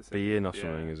not owned by the same. BA or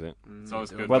something, is it? It's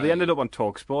always good. Well, they ended up on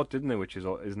TalkSport, didn't they? Which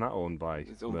isn't that owned by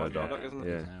It's owned by Murdoch? Murdoch, isn't it?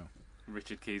 Yeah. No.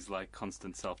 Richard Key's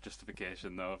constant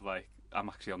self-justification though of I'm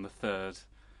actually on the third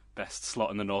best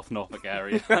slot in the North Norfolk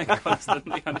area.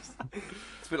 Constantly honest.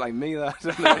 It's a bit like me, that.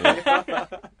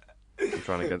 I'm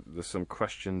trying to get. There's some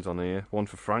questions on here. One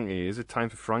for Frankie. Is it time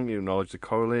for Frankie to acknowledge the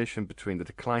correlation between the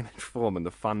decline in form and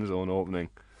the fan zone opening?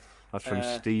 That's from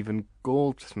Stephen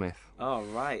Goldsmith. Oh,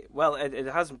 right. Well, it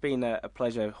hasn't been a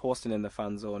pleasure hosting in the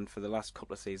fan zone for the last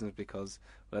couple of seasons because,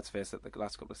 let's face it, the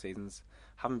last couple of seasons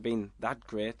haven't been that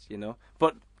great,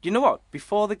 But you know what?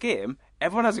 Before the game,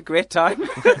 everyone has a great time.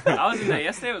 I was in there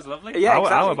yesterday. It was lovely. Yeah, How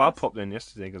exactly. I popped in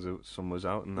yesterday because the sun was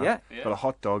out and that. Yeah. Got a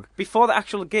hot dog. Before the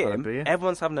actual Had a game, beer.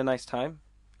 everyone's having a nice time.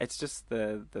 It's just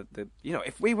the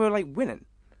if we were winning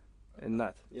in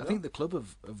that. I think the club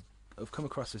have come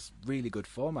across this really good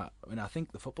format. I mean, I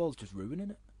think the football's just ruining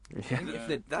it. Yeah. I think if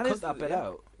they That cut is that the- bit yeah.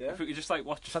 out, If we could just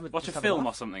watch Just have a a film or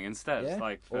laugh. something instead, Yeah.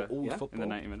 for or old in the football,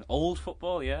 90 minutes. Old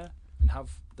football, yeah. and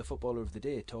have the footballer of the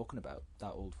day talking about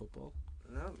that old football.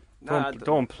 No,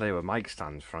 Don't play with mic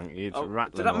stands, Frankie. It's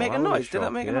rattling. did that make all a over the noise? Did that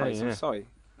shop. make a Yeah, noise? yeah. I'm sorry.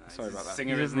 Sorry about that.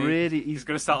 Singer, He's isn't he? really- He's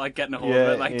going to start like getting a hold Yeah, of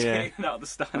it, like yeah. taking it out of the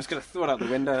stand. I'm just going to throw it out the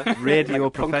window. Radio Like a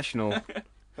punk. professional.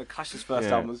 Clash's first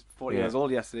Yeah. album was 40 Yeah. years old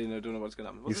yesterday, and I don't know what's going to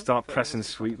happen. You Was it? start pressing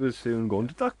sweepers soon, going,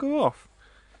 did that go off?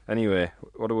 Anyway,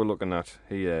 what are we looking at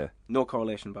here? No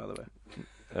correlation, by the way.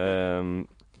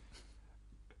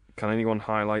 Can anyone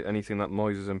highlight anything that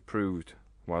Moyes has improved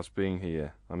whilst being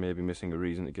here? I may be missing a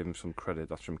reason to give him some credit.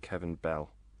 That's from Kevin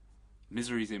Bell.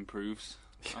 Miseries improves.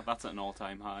 Oh, that's at an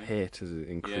all-time high. Hate has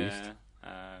increased.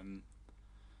 Yeah.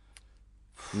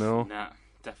 No. Nah,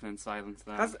 definite silence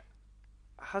there.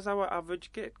 Has our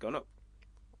average gate gone up?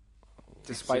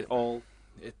 Despite all...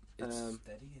 It's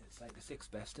steady. It's like the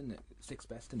sixth best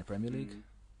in the Premier League, Mm.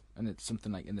 and it's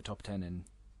something like in the top 10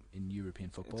 in European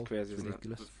football. It's crazy, isn't it?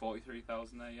 ridiculous. There was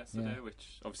 43,000 there yesterday, Yeah.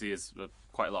 which obviously is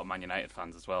quite a lot of Man United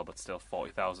fans as well, but still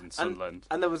 40,000 Sunderland.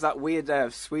 And there was that weird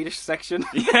Swedish section.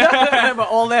 They were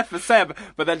all there for Seb,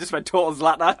 but then just went total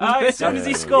Zlatan. As soon as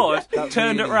he scored,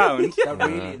 turned it round. That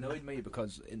really annoyed me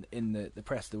because in the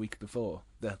press the week before,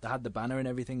 they had the banner and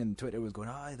everything, and Twitter was going,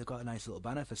 they've got a nice little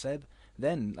banner for Seb.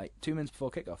 Then, like 2 minutes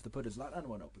before kickoff, they put a Zlatan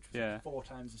one up, which was Yeah. like 4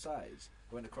 times the size.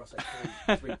 It went across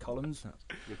like three columns.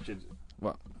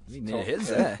 What? Near his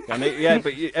there. Yeah,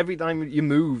 but every time you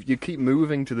move, you keep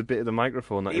moving to the bit of the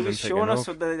microphone that He was isn't showing picking us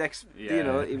up. what the you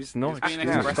know, he was It's not being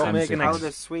excuses. expressive. Stop making, how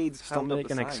the Swedes stop held up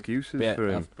making the sign. excuses Yeah, for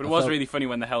him. But it I was felt- really funny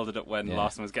when they held it up when Yeah.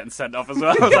 Larson was getting sent off as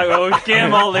well. I was like, well, we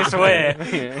came all this way.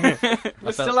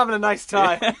 We're still having a nice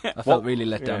time. I felt really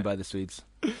let down by the Swedes.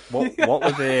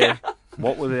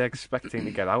 What were they expecting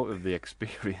to get out of the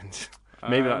experience?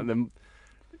 Maybe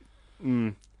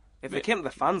If they came to the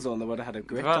fan zone, they would have had a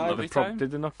great They've had time. lovely time.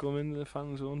 did they not come into the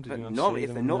fan zone? Did But you not no, see if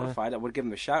them they're there? notified, I would give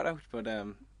them a shout out. But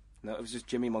no, it was just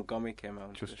Jimmy Montgomery came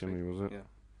out. Just this Jimmy, week. was it? Yeah.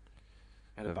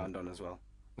 Had a band on as well.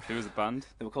 There was a band.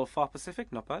 They were called Far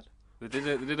Pacific, not bad. They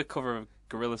did a cover of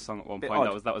Gorillaz song at one Bit point.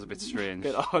 odd. That was a bit strange.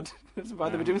 Bit odd. That's why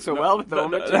they were doing so well with the No,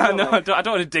 moment. I don't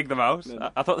want to dig them out. No, no.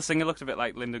 I thought the singer looked a bit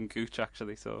like Lyndon Gooch,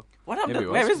 actually. So What happened? Maybe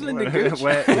it Where was. is Lyndon Gooch?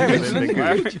 Where is Lyndon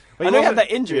Gooch? I know he had that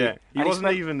injury. Yeah, he and wasn't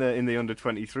spent- even in the under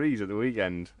 23s at the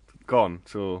weekend. Gone.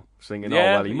 So thinking,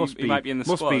 Yeah, he must he might be in the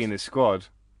must squad. be in his squad.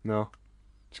 No,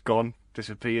 it's gone,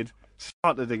 disappeared.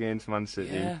 Started against Man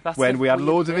City Yeah, that's when the we had weird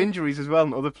loads of thing. injuries as well,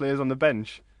 and other players on the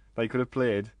bench they could have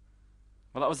played.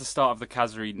 well, that was the start of the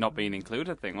Kazri not being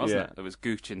included thing, wasn't Yeah. it? There was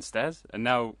Gooch instead, and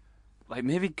now, like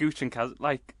maybe Gooch and Kaz,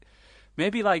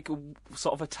 maybe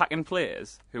sort of attacking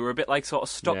players who are a bit like sort of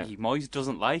stocky. Yeah. Moyes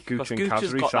doesn't like Gooch because and Gooch has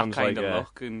Kazri got that sounds kind like of a-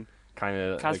 look and Kind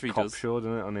of Kazri like cop does. show,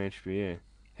 doesn't it, on HBA?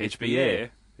 HBA.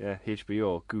 Yeah,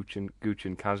 HBO. Gooch and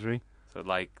Kazri. So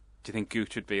do you think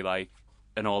Gooch would be like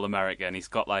an All-American? He's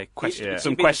got like Yeah.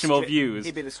 some He'd be the questionable straight- views.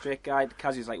 He'd be the straight guy.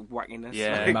 Kazzy's like whacking us.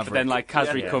 Yeah, Like, but then like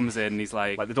Kazri Yeah. comes in, he's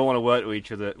like, Like they don't want to work with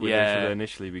each other Yeah.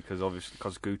 initially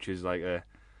because Gooch is like a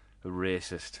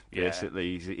racist. Yeah.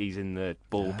 Basically, he's in the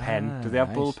bullpen. Do they have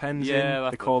nice. bullpens? Yeah,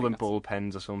 they call them that's-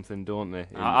 bullpens or something, don't they?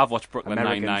 In I've watched Brooklyn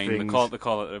American Nine-Nine. They things. call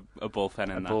it a bullpen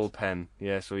a in that. bullpen.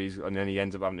 Yeah, so and then he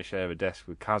ends up having to share a desk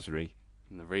with Kazri,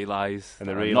 And they realise and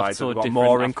they they're realise not so they've got different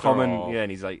more in after common. all. Yeah,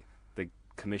 and he's like the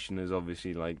commissioner's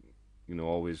obviously like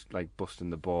always like busting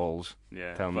the balls.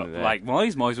 Yeah, Tell but me that. like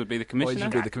Moyes would be the Moyes commissioner.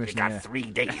 would be the commissioner. yeah. 3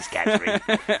 days,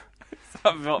 Kazri.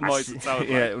 That's what Moyes would sound like.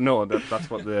 Yeah, no, that's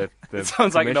what the It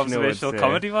sounds like an commissioner would observational say.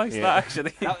 comedy voice, Yeah. that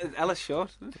actually. That was Ellis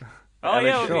Short. Oh Ellis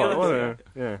yeah, it would be Short, Ellis. wasn't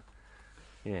it?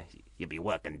 Yeah. You'll be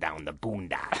working down the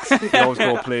boondocks. They always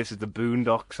go places, the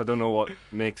boondocks. I don't know what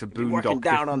makes a boondock. Working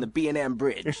down on the B&M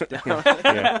bridge.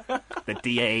 Yeah.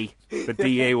 The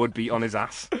DA would be on his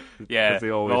ass. Yeah, As they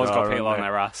they've always always got are, people aren't on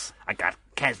they? their ass. I got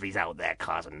Kesri's out there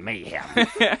causing mayhem.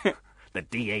 The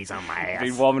DA's on my ass.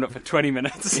 Been warming up for 20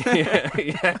 minutes.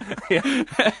 yeah.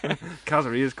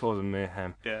 Kazri is causing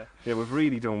mayhem. Yeah. Yeah, we've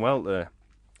really done well to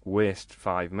waste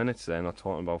 5 minutes there not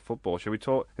talking about football. Shall we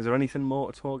talk? Is there anything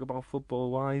more to talk about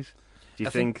football-wise? Do you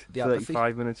I think think the apathy.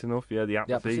 35 minutes enough? Yeah, the The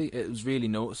apathy. apathy, it was really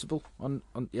noticeable on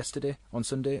yesterday, on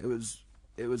Sunday. It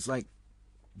was like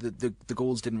the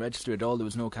goals didn't register at all. There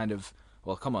was no kind of,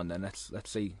 well, come on then, let's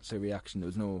see reaction. There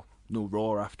was no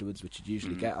roar afterwards, which you'd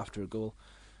usually get after a goal.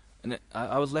 And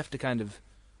I was left to kind of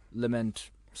lament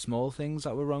small things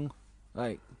that were wrong,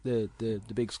 like the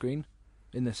big screen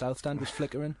in the south stand was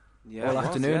flickering all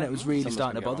afternoon. It was really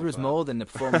starting to bother us more than the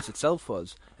performance itself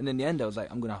was. And in the end, I was like,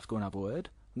 I'm going to have to go and have a word.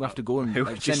 I'm going to have to go and Who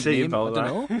like, did you send see an email. about I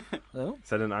don't know.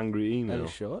 Send an angry email.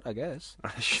 Ellis Short, I guess.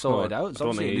 Sure. Sorted out. It's I don't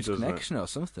obviously a think he loose does that. connection or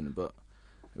something, but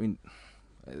I mean,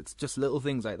 it's just little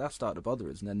things like that start to bother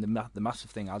us, and then the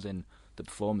massive thing, as in the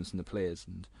performance and the players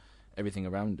and everything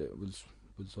around it, was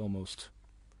almost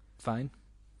fine.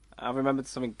 I remembered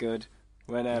something good.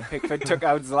 when Pickford took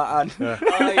out Zlatan.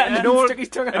 And you know what? Stuck his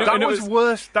tongue out. That was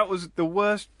worse. That was the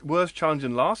worst challenge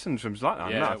in Larson from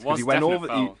Zlatan. Yeah, it was he went definite over.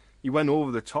 foul. He went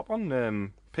over the top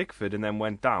on Pickford and then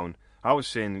went down. I was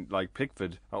saying like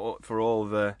Pickford for all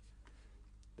the,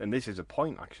 and this is a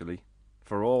point actually,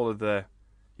 for all of the,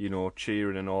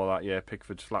 cheering and all that. Yeah,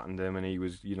 Pickford flattened him, and he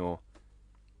was,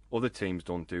 other teams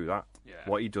don't do that. Yeah.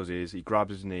 What he does is he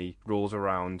grabs his knee, rolls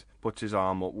around, puts his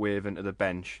arm up, waving to the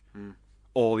bench.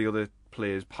 All the other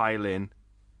players pile in.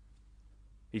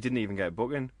 He didn't even get a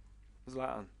booking.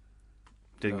 Zlatan.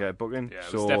 Didn't get a booking. Yeah, it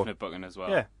so, was definite booking as well.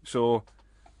 Yeah, so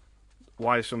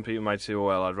why some people might say,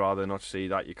 well, I'd rather not see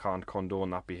that, you can't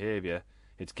condone that behaviour.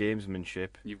 It's gamesmanship.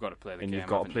 You've got to play the and game. you've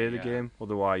got to haven't play you? the Yeah. game.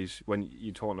 Otherwise, when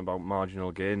you're talking about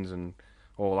marginal gains and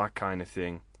all that kind of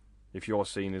thing, if you're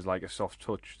seen as like a soft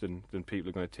touch, then people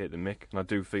are going to take the mick. And I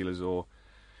do feel as though,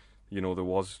 there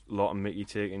was a lot of mickey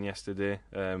taken yesterday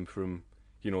from,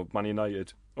 Man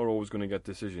United are always going to get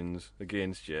decisions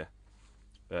against you.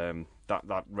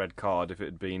 That red card, if it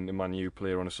had been a Man U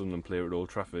player on a Sunderland player at Old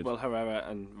Trafford. Well, Herrera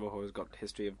and Rojo has got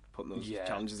history of putting those Yeah.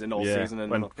 challenges in all yeah, season.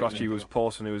 And when not picking actually was anything up.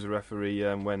 Paulson who was a referee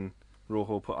when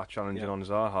Rojo put that challenge in Yeah. on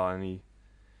Zaha, and he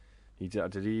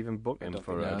did he even book him don't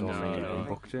for think it? I so. don't think he No. even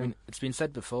booked him. I mean, it's been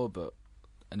said before,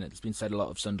 and it's been said a lot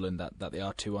of Sunderland that they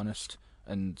are too honest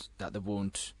and that they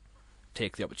won't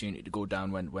take the opportunity to go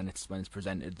down when it's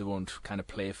presented. They won't kind of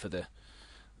play to the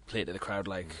crowd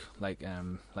like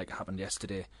it happened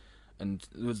yesterday. And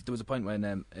there was a point when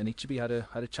Anichebe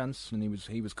had a chance and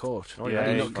he was caught. Oh, yeah, Had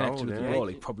he he not connected fouled, with the yeah. ball,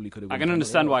 he probably could have. I can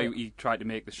understand why he tried to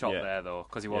make the shot Yeah. there, though,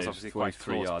 because he was Yeah, obviously he's quite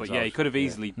 43 close. yards But yeah, he out. could have Yeah.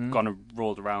 easily gone and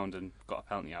rolled around and got a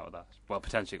penalty out of that. Well,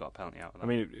 potentially got a penalty out of that. I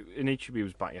mean, Anichebe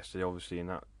was back yesterday, obviously, in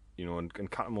that, and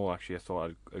Cattermole actually I thought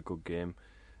had a good game,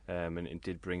 and it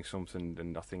did bring something.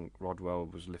 And I think Rodwell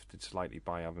was lifted slightly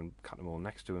by having Cattermole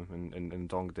next to him, and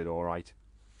Dong did all right.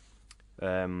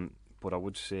 But I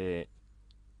would say,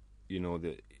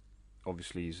 that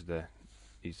obviously he's the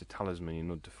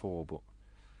talisman, Defoe, but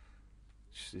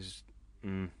his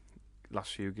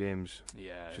last few games,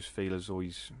 yeah, just feel as though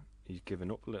he's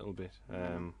given up a little bit,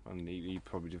 and he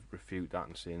probably refute that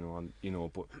and say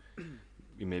no, but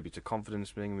maybe it's a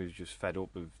confidence thing. We're just fed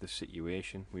up with the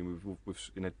situation. We've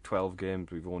in 12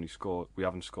 games we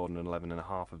haven't scored in 11 and a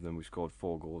half of them. We've scored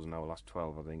 4 goals in our last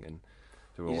 12, I think, and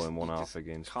they're all in one half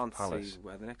against can't Palace. see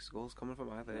where the next goal's coming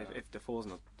from either. If Defoe's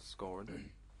not scoring.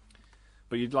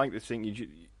 But you'd like to think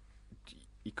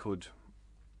he could.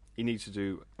 He needs to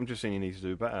do. I'm just saying he needs to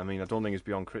do better. I mean, I don't think it's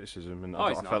beyond criticism, and I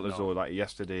he's felt not, as no. though like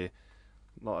yesterday,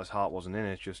 not his heart wasn't in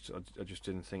it. I just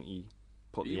didn't think he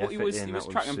put the He effort was in. he that was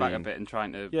we've tracking back a seen. bit and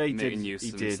trying to Yeah, he make did. use He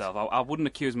of did. himself. I wouldn't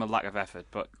accuse him of lack of effort,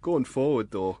 but Going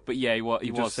forward though, yeah, he was.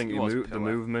 you just think he was the poor.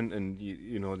 movement, and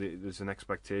there's an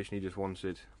expectation. He just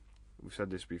wanted. We've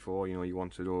said this before. He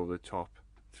wanted over the top,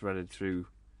 threaded through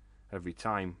every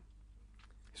time.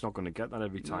 He's not going to get that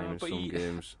every time No, in but some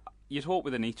games. You'd hope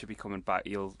with Anichebe coming back,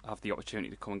 he'll have the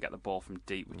opportunity to come and get the ball from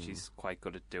deep, which he's quite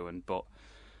good at doing. But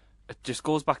it just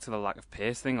goes back to the lack of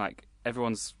pace thing. Like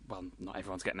not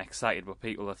everyone's getting excited, but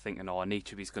people are thinking,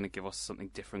 Anichebe's going to give us something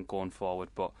different going forward.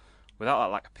 But without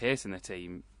that lack of pace in the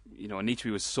team,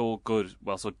 Anichebe was so good,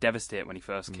 so devastating when he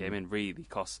first came in, really,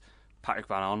 because Patrick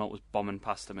Van Arnold was bombing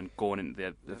past him and going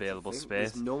into the available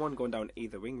space. There's no one going down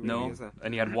either wing, really, No, is there?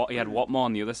 and he had Watmore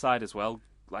on the other side as well,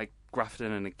 like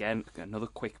Grafton, and again another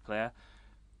quick player.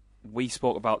 We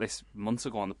spoke about this months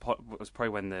ago on the pod. It was probably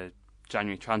when the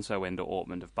January transfer window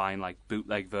opened, of buying like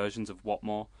bootleg versions of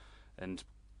Watmore and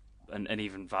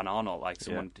even Van Arnold, like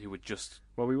someone who would just.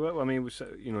 Well, we were. I mean,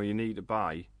 you need to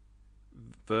buy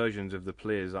versions of the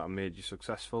players that have made you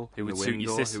successful. Who in would the suit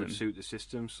your window, system. Who would suit the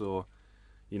system. So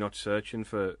you're not searching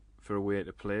for a way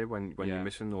to play when Yeah. you're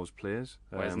missing those players.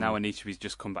 Whereas now Anichebe's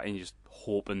just come back and you're just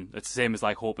hoping. It's the same as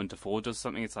like hoping Defoe does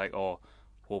something. It's like,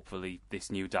 hopefully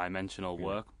this new dimension will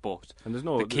work. But and there's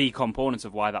no the key components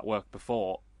of why that worked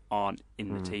before aren't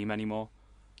in the team anymore.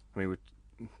 I mean,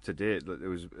 to date,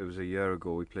 it was a year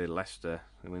ago we played Leicester,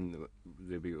 and when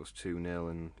they beat us 2-0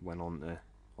 and went on to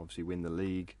obviously win the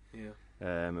league. Yeah.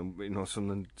 And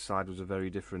Sunderland side was a very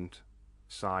different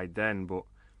side then, but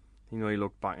you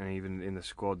look back, and even in the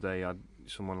squad they had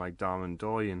someone like Darman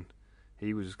Doy, and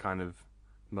he was kind of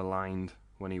maligned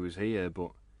when he was here,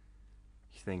 but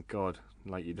you think, God,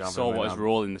 like you'd You have saw him, what his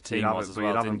role in the team was as well,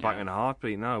 you'd have him didn't back you? in a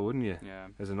heartbeat now, wouldn't you? Yeah.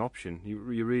 As an option, you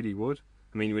really would.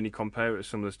 I mean, when you compare it to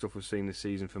some of the stuff we've seen this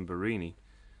season from Barini,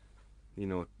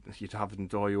 you'd have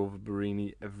Doy over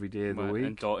Barini every day of the week.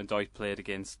 And Doy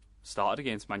started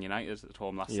against Man United at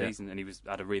home last season, and he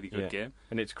had a really good game.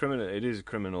 And it's criminal. It is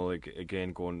criminal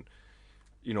again. Going,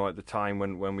 at the time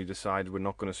when we decided we're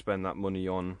not going to spend that money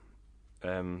on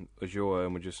Ulloa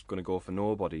and were just going to go for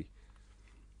nobody,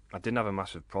 I didn't have a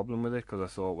massive problem with it because I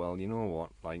thought, well, you know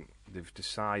what, like they've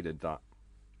decided that,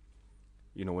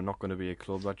 you know, we're not going to be a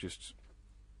club that just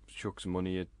chucks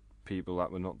money at people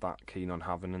that we're not that keen on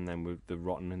having, and then they're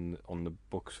rotting on the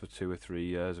books for 2 or 3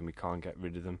 years and we can't get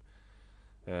rid of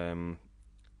them.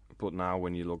 But now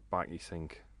when you look back, you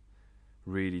think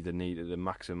really they needed to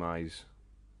maximise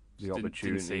the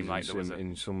opportunities seem like there was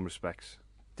in some respects.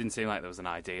 Didn't seem like there was an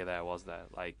idea there, was there?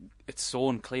 Like, it's so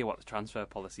unclear what the transfer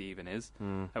policy even is.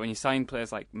 Like, when you sign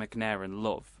players like McNair and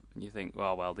Love, you think,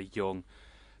 well, they're young,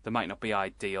 they might not be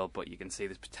ideal, but you can see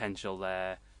there's potential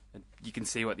there, and you can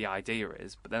see what the idea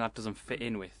is, but then that doesn't fit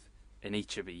in with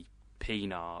Anichebe,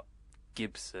 Pienaar,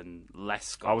 Gibson,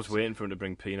 Lescott. I was waiting for him to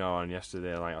bring Pienaar on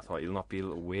yesterday. Like, I thought he'll not be a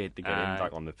little weird to get him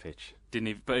back on the pitch. Didn't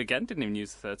even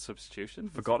use the third substitution.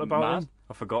 Forgot about him.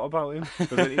 I forgot about him.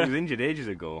 He was injured ages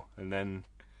ago, and then,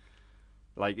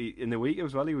 like, in the week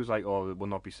as well, he was like, "Oh, we'll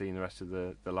not be seeing the rest of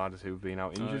the lads who've been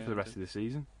out injured for the rest of the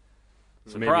season."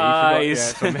 So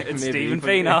Surprise! It's Stephen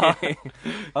Pienaar.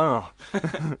 Oh,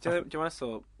 do you want to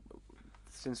so?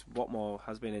 Since Watmore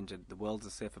has been injured, the world's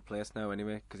a safer place now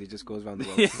anyway, because he just goes around the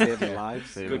world saving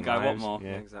lives. Good guy, Watmore.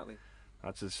 Yeah, exactly.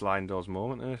 That's a sliding doors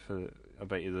moment. I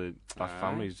bet you that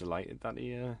family's delighted that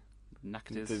he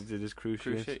knacked did his cruise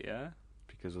ship. Yeah.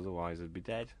 Because otherwise they'd be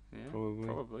dead. Yeah,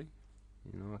 probably.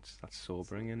 You know, that's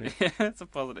sobering, isn't it? It's a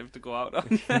positive to go out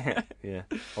on. Yeah.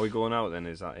 Are we going out then?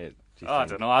 Is that it? I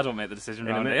don't know. I don't make the decision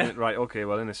around here. Right, okay,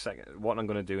 well, in a second, what I'm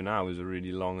going to do now is a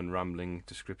really long and rambling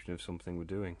description of something we're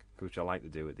doing, which I like to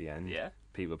do at the end. Yeah.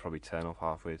 People probably turn off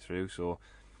halfway through, so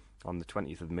on the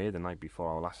 20th of May, the night before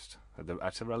our last...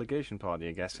 It's a relegation party,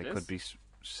 I guess. It could be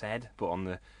said, but on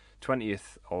the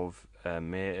 20th of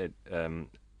May,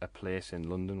 a place in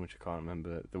London, which I can't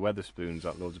remember, the Weatherspoons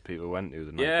that loads of people went to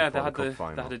the night before the cup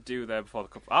final. They had a do there before the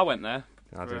cup. I went there.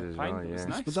 I did as well, yeah.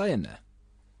 Nice. Was I in there?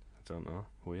 I don't know.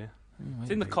 Were you?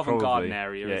 It's in the Covent Garden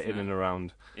area, yeah, isn't in it? and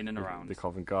around. In and around. The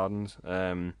Covent Gardens.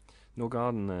 No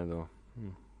garden there, though.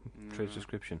 Trade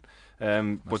description.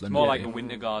 But it's more like a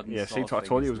winter garden. Yeah, see, I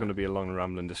told you it was going to be a long,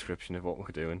 rambling description of what we're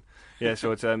doing. Yeah,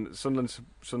 so it's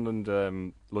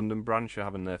Sunderland London branch are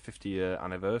having their 50-year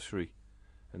anniversary,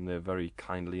 and they've very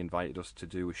kindly invited us to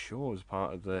do a show as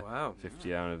part of the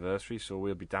 50-year anniversary. So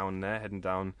we'll be down there, heading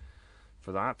down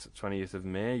for that 20th of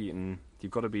May. You've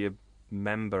got to be a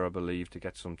member, I believe, to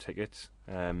get some tickets.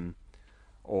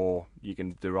 Or you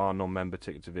can. There are non-member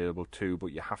tickets available too, but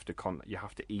you have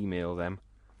to email them.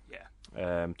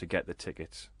 Yeah. To get the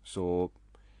tickets. So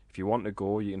if you want to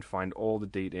go, you can find all the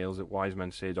details at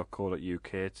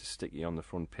wisemensay.co.uk to stick you on the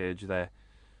front page there.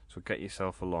 So get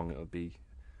yourself along. It'll be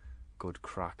good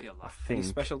crack. I think. Any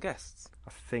special guests?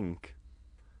 I think.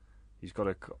 He's got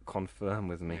to confirm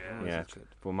with me. Yeah,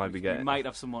 but we might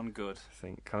have someone good. I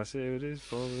think. Can I say who it is?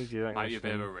 Probably. Do you reckon? Might be a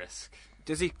bit of a risk.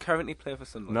 Does he currently play for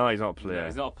Sunderland? No, he's not a player. No,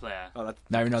 he's not a player. Oh, that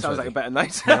sounds like a better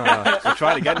night. We're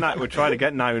trying to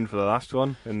get Nairn for the last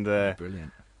one, and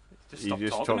brilliant. Just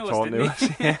stopped talking to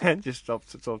us, Yeah, just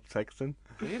stopped texting.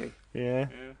 Really? Yeah.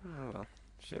 Oh well.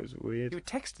 It was weird. You were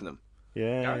texting him.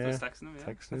 Yeah, Gareth was texting him.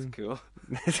 Yeah. That's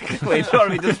cool. It's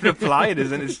already just replied,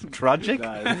 isn't it? It's tragic.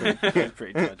 Nah, it's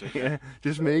pretty tragic. Yeah.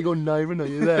 Just me going, Nairn, are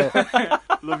you there?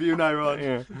 Love you, Nairn.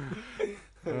 Yeah.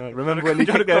 Remember when you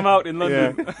come out in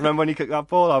London? Yeah. Remember when you kicked that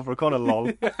ball out for a corner,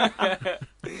 lol?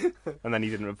 And then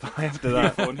he didn't reply after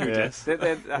that.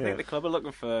 I think the club are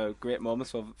looking for great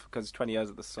moments because 20 years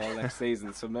at the Soul next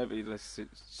season, so maybe let's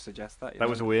suggest that. That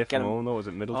was away from home, though. Was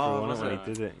it Middlesbrough when he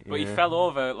did it? But he fell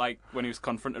over when he was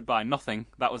confronted by nothing.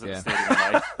 That was at the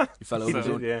stadium. He fell over.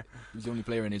 He was the only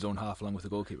player in his own half, along with the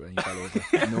goalkeeper, and he fell over.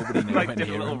 Nobody knew when did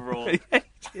a little roll. He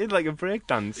did like a break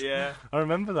dance. Yeah, I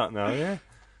remember that now. Yeah.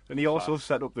 And he also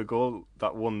set up the goal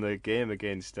that won the game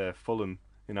against Fulham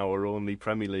in our only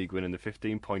Premier League win in the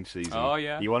 15-point season. Oh,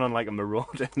 yeah. He went on like a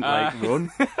marauding run,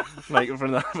 like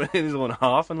from that in his own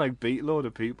half, and like beat a load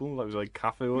of people. That was like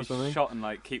cafe or something. He shot and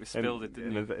like keeper spilled it,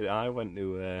 didn't he? I went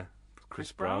to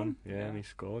Chris Brown, and he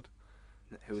scored.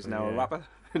 Who's now a rapper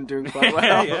and doing quite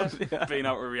well. Yeah. Being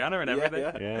out with Rihanna and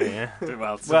everything. Yeah.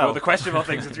 Well, the questionable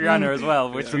things with Rihanna as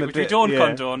well, which we don't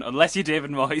condone unless you're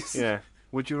David Moyes. Yeah.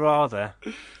 Would you rather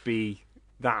be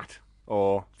that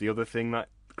or the other thing that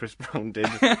Chris Brown did?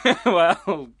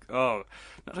 Well,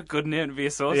 not a good name to be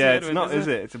associated with. Yeah, it's not, is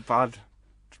it? It's a bad...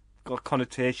 got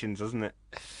connotations, doesn't it?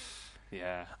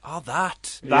 Yeah. Oh,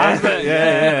 that.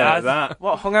 Yeah, that.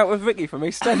 What, hung out with Ricky from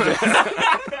EastEnders?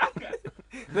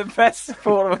 The best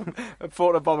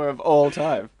porter bomber of all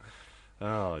time.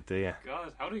 Oh, dear.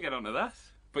 God, how do we get onto that?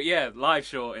 But yeah, live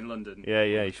show in London. Yeah,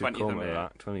 you should come to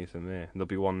that, 20th of May. And there'll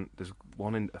be there's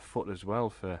one in afoot as well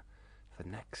for for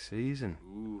next season.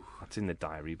 Ooh. That's in the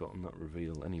diary, but I'll not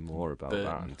reveal any more about Burn.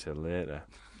 that until later.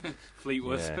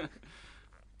 Fleetwood. Yeah.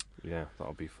 Yeah,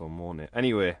 that'll be fun, won't it?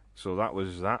 Anyway, so that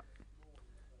was that.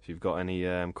 If you've got any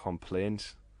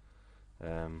complaints,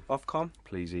 Ofcom.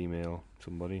 please email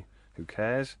somebody who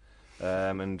cares.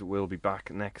 And we'll be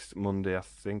back next Monday, I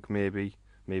think, maybe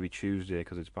Tuesday,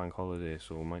 because it's bank holiday,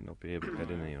 so we might not be able to get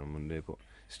in here on Monday. But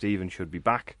Stephen should be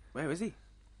back. Where is he?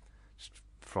 Just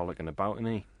frolicking about, isn't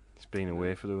he? He's been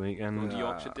away for the weekend. The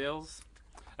Yorkshire Dales.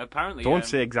 Apparently. Don't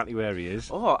say exactly where he is.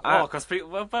 Because by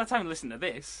the time they listen to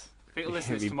this, people listen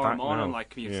to He'll this be tomorrow back morning, now.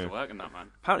 like commutes Yeah. to work and that,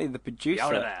 man. Apparently, the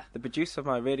out of there. producer of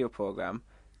my radio program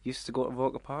used to go to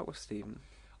Roker Park with Stephen.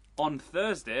 On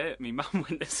Thursday, my mum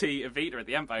went to see Evita at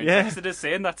the Empire. Yeah. Instead of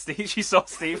saying that she saw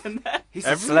Stephen there. He's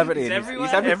a celebrity. he's He's everywhere.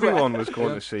 Everyone was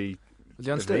going to see Was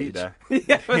he on stage? Evita.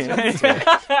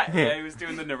 Yeah, he was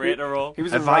doing the narrator role. He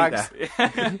was in Evita.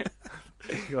 rags.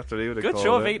 You have to do the Good call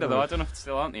show, there. Evita, though. I don't know if it's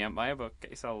still on the Empire, but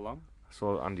get yourself along. I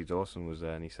saw Andy Dawson was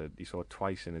there, and he said he saw it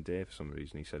twice in a day for some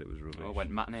reason. He said it was rubbish. Oh, went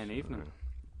matinee and evening.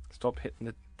 Stop hitting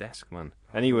the desk, man.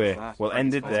 Anyway, we'll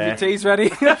end it Your there. tea's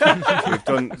ready. We've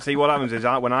done. See, what happens is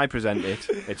when I present it,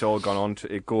 it's all gone on.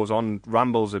 It goes on,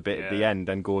 rambles a bit at the Yeah. end,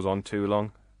 and goes on too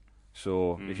long.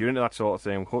 So if you're into that sort of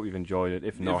thing, hope you've enjoyed it.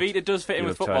 If not, Evita does fit in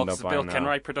you'll with have football. turned It's a up Bill by now.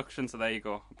 Kenwright production, so there you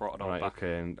go. I brought it all Right, back.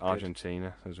 okay, and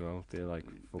Argentina as well. They like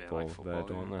football, like football, there,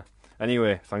 don't yeah. they?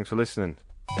 Anyway, thanks for listening.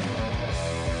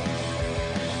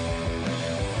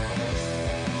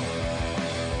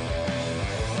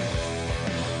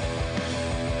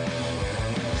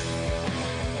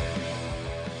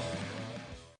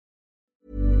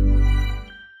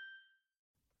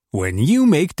 When you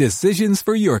make decisions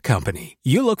for your company,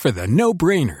 you look for the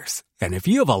no-brainers. And if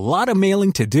you have a lot of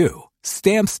mailing to do,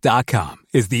 Stamps.com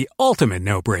is the ultimate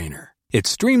no-brainer. It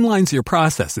streamlines your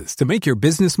processes to make your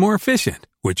business more efficient,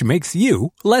 which makes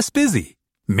you less busy.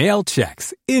 Mail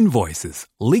checks, invoices,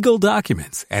 legal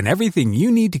documents, and everything you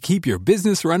need to keep your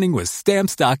business running with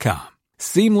Stamps.com.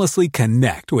 Seamlessly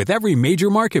connect with every major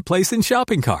marketplace and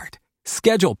shopping cart.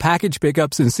 Schedule package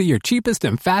pickups and see your cheapest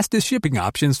and fastest shipping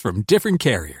options from different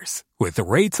carriers. With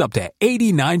rates up to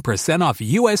 89% off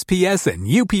USPS and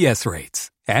UPS rates.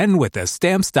 And with the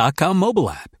Stamps.com mobile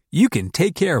app, you can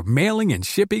take care of mailing and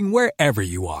shipping wherever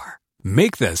you are.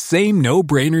 Make the same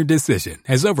no-brainer decision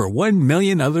as over 1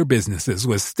 million other businesses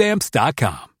with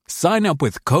Stamps.com. Sign up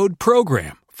with code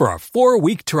PROGRAM for a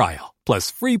 4-week trial,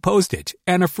 plus free postage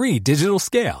and a free digital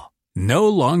scale. No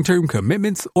long-term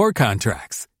commitments or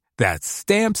contracts. That's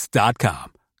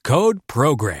Stamps.com. Code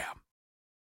PROGRAM.